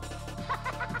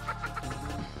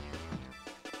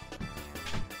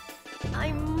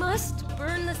 I must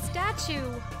burn the statue.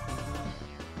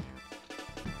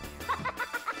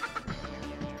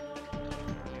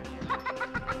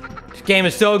 This game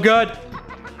is so good.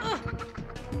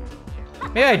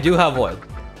 Maybe I do have oil.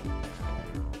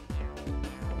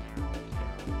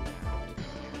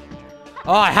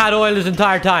 Oh, I had oil this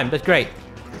entire time. That's great.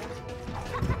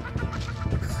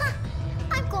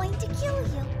 I'm going to kill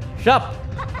you. Shut up.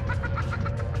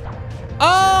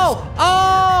 Oh!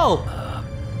 Oh!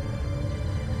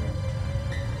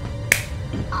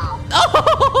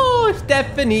 Oh,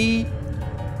 Stephanie.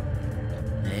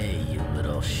 Hey, you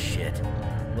little shit.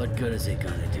 What good is it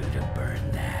gonna do to burn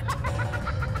that?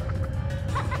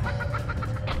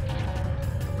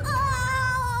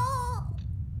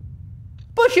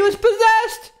 But she was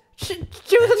possessed.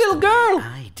 She was a little girl.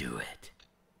 I do it.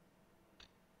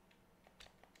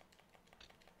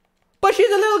 But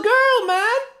she's a little girl,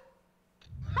 man.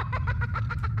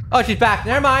 Oh, she's back.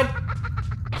 Never mind.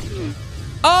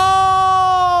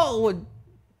 Oh!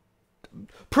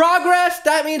 Progress.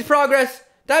 That means progress.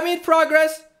 That means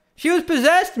progress. She was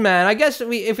possessed, man. I guess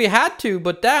if we had to,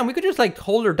 but damn, we could just like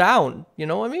hold her down. You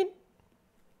know what I mean?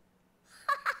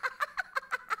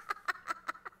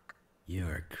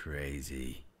 You're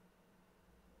crazy.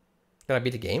 Can I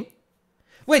beat the game?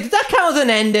 Wait, does that count as an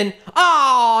ending?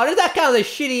 Oh, does that count as a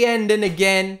shitty ending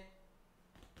again?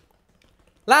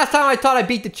 Last time I thought I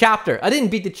beat the chapter. I didn't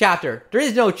beat the chapter. There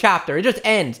is no chapter. It just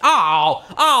ends. Oh,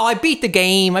 I beat the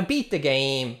game. I beat the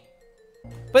game.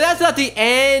 But that's not the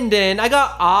ending. I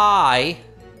got I.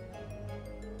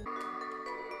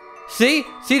 See,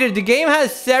 the game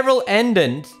has several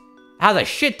endings. Has a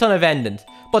shit ton of endings.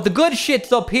 But the good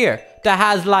shit's up here. That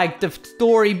has like the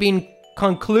story being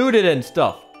concluded and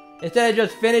stuff. Instead of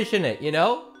just finishing it, you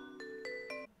know?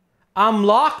 I'm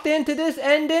locked into this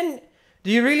ending? Do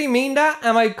you really mean that?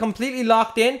 Am I completely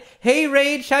locked in? Hey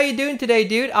Rage, how you doing today,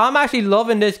 dude? I'm actually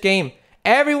loving this game.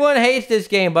 Everyone hates this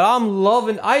game, but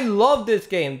I love this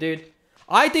game, dude.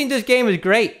 I think this game is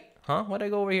great. Huh? Why'd I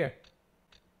go over here?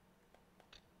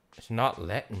 It's not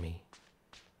letting me.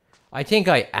 I think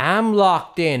I am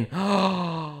locked in.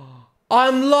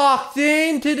 I'm locked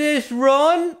into this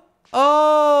run?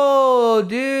 Oh,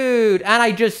 dude. And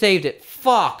I just saved it.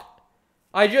 Fuck.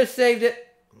 I just saved it.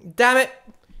 Damn it.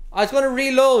 I was going to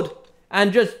reload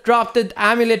and just drop the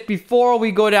amulet before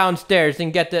we go downstairs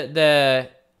and get the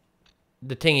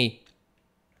thingy.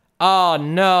 Oh,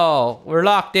 no. We're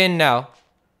locked in now.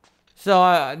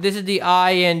 So, this is the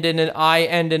I ending and I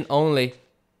ending only.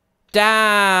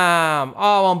 Damn.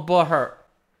 Oh, I'm butthurt.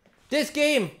 This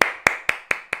game.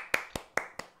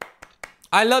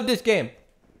 I love this game.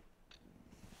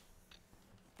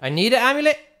 I need an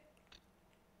amulet.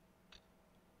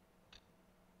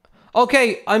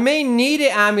 Okay, I may need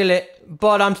an amulet,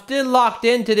 but I'm still locked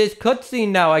into this cutscene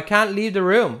now. I can't leave the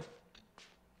room.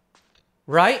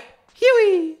 Right?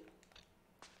 Huey!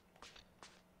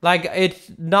 Like, it's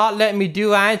not letting me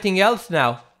do anything else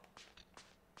now.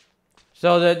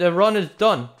 So the run is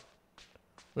done.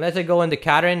 Unless I go into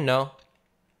Catherine, no.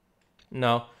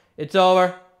 No. It's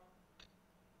over.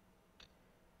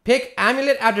 Pick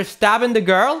amulet after stabbing the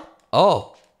girl?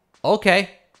 Oh. Okay.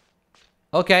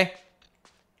 Okay.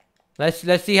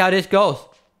 Let's see how this goes.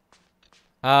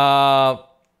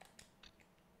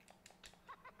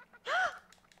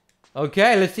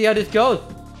 Okay, let's see how this goes.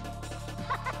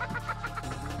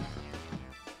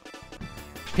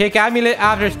 Pick amulet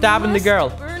after stabbing the girl.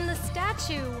 Burn the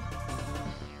statue.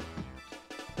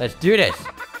 Let's do this.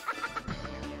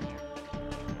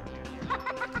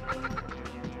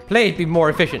 Please be more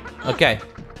efficient. Okay.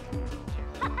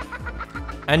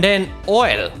 And then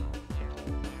oil.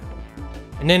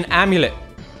 And then amulet.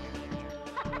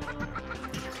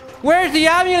 Where's the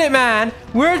amulet, man?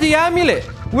 Where's the amulet?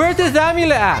 Where's this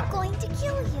amulet at? I'm going to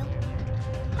kill you.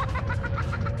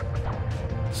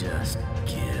 Just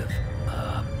give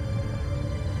up.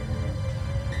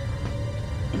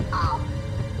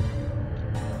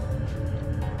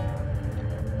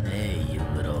 Hey, you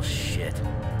little shit.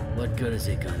 What good is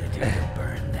it gonna do to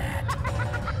burn that?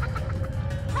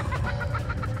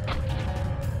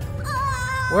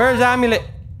 Where's amulet?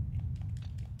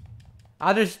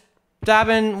 I'll just stab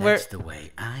in where. That's the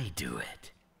way I do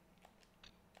it.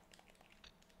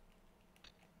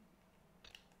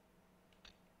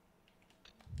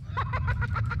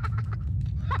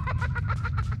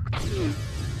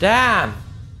 Damn.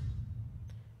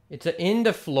 It's in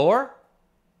the floor.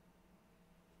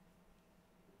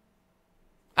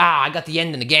 Ah, I got the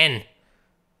ending again.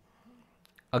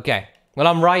 Okay. Well,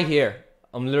 I'm right here.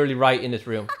 I'm literally right in this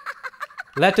room.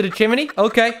 Left of the chimney?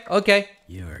 Okay, okay.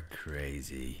 You're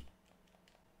crazy.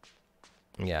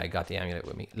 Yeah, I got the amulet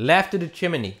with me. Left of the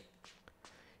chimney.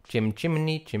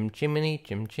 Chimney, chimney,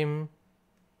 chim.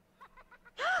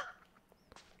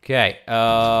 Okay,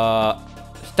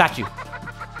 statue.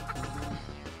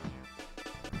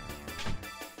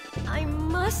 I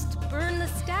must burn the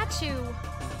statue.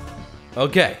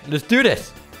 Okay, let's do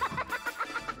this.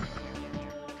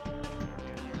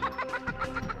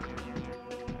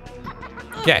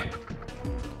 Okay.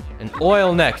 And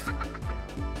oil next.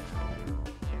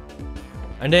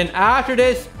 And then after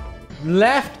this,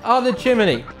 left of the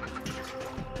chimney.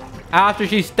 After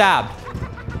she's stabbed.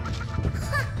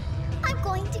 I'm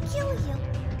going to kill you.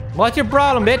 What's your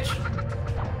problem, bitch?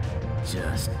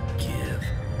 Just give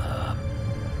up.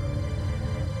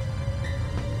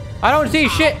 I don't see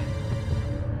shit.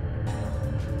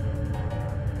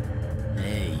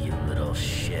 Hey, you little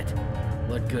shit.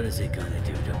 What good is it gonna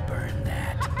do to burn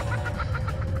that?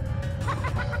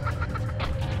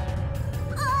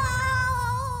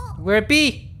 Where it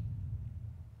be?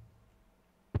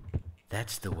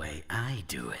 That's the way I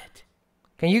do it.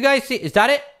 Can you guys see? Is that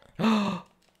it?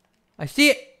 I see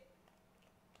it.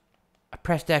 I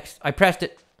pressed X. I pressed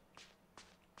it.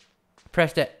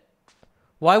 Pressed it.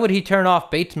 Why would he turn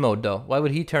off Bates mode though? Why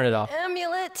would he turn it off?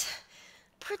 Amulet,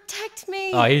 protect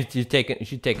me. Oh, she's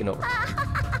taking over.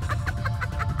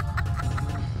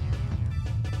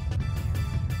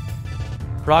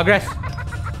 Progress.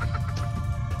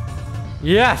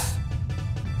 Yes.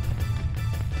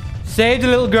 Save the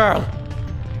little girl.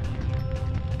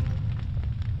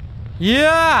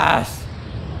 Yes.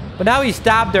 But now he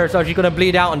stabbed her, so she's gonna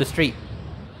bleed out on the street.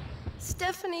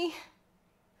 Stephanie,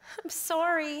 I'm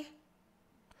sorry.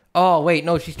 Oh wait,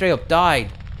 no, she straight up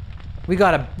died. We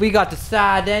got the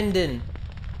sad ending.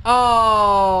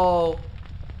 Oh,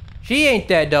 she ain't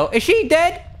dead though. Is she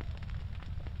dead?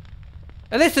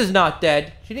 Alyssa's not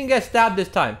dead. She didn't get stabbed this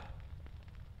time.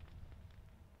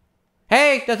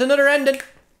 Hey, that's another ending.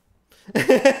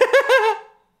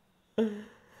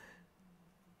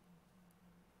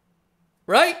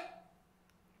 Right?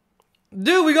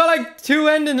 Dude, we got like 2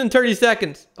 endings in 30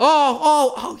 seconds.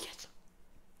 Oh, yes.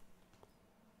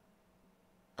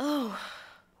 Oh,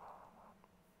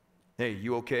 Hey,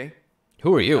 you okay?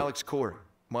 Who are you? Alex Corey,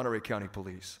 Monterey County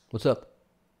Police. What's up?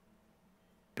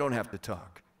 You don't have to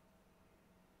talk.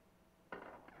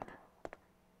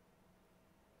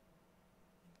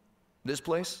 This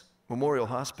place? Memorial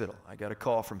Hospital. I got a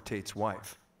call from Tate's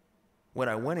wife. When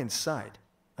I went inside,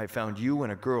 I found you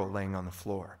and a girl laying on the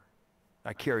floor.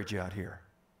 I carried you out here.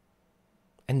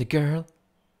 And the girl?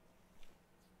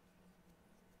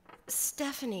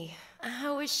 Stephanie,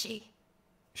 how is she?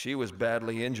 She was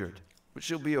badly injured, but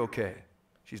she'll be okay.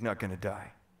 She's not gonna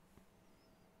die.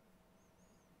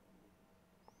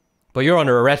 But you're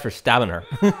under arrest for stabbing her.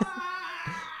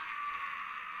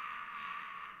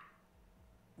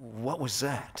 What was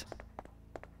that?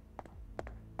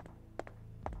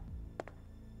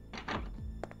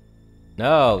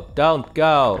 No, don't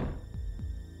go.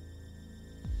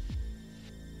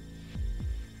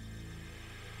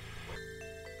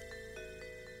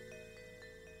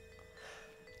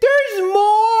 There's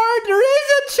more! There is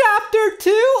a chapter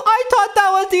 2! I thought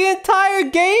that was the entire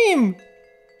game!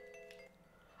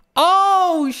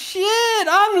 Oh shit!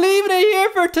 I'm leaving it here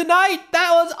for tonight!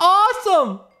 That was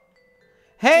awesome!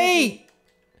 Hey!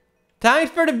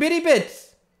 Thanks for the bitty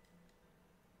bits!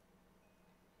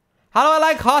 How do I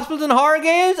like hospitals and horror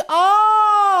games?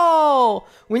 Oh!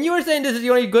 When you were saying this is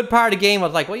the only good part of the game, I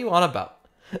was like, what are you on about?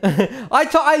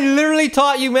 I literally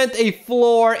thought you meant a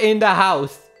floor in the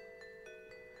house.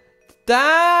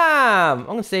 Damn! I'm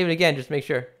gonna save it again, just to make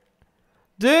sure.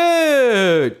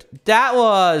 Dude! That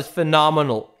was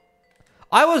phenomenal.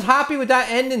 I was happy with that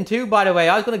ending too, by the way.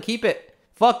 I was gonna keep it.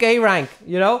 Fuck A rank,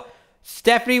 you know?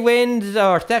 Stephanie wins,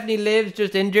 or Stephanie lives,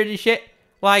 just injured and shit.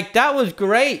 Like, that was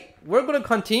great. We're gonna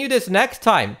continue this next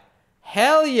time.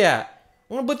 Hell yeah.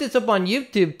 I'm gonna put this up on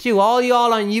YouTube too. All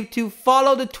y'all on YouTube,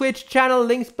 follow the Twitch channel,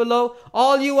 links below.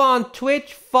 All you on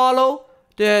Twitch, follow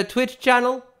the Twitch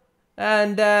channel.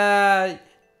 And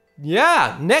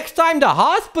yeah, next time the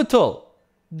hospital.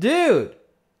 Dude,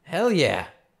 hell yeah.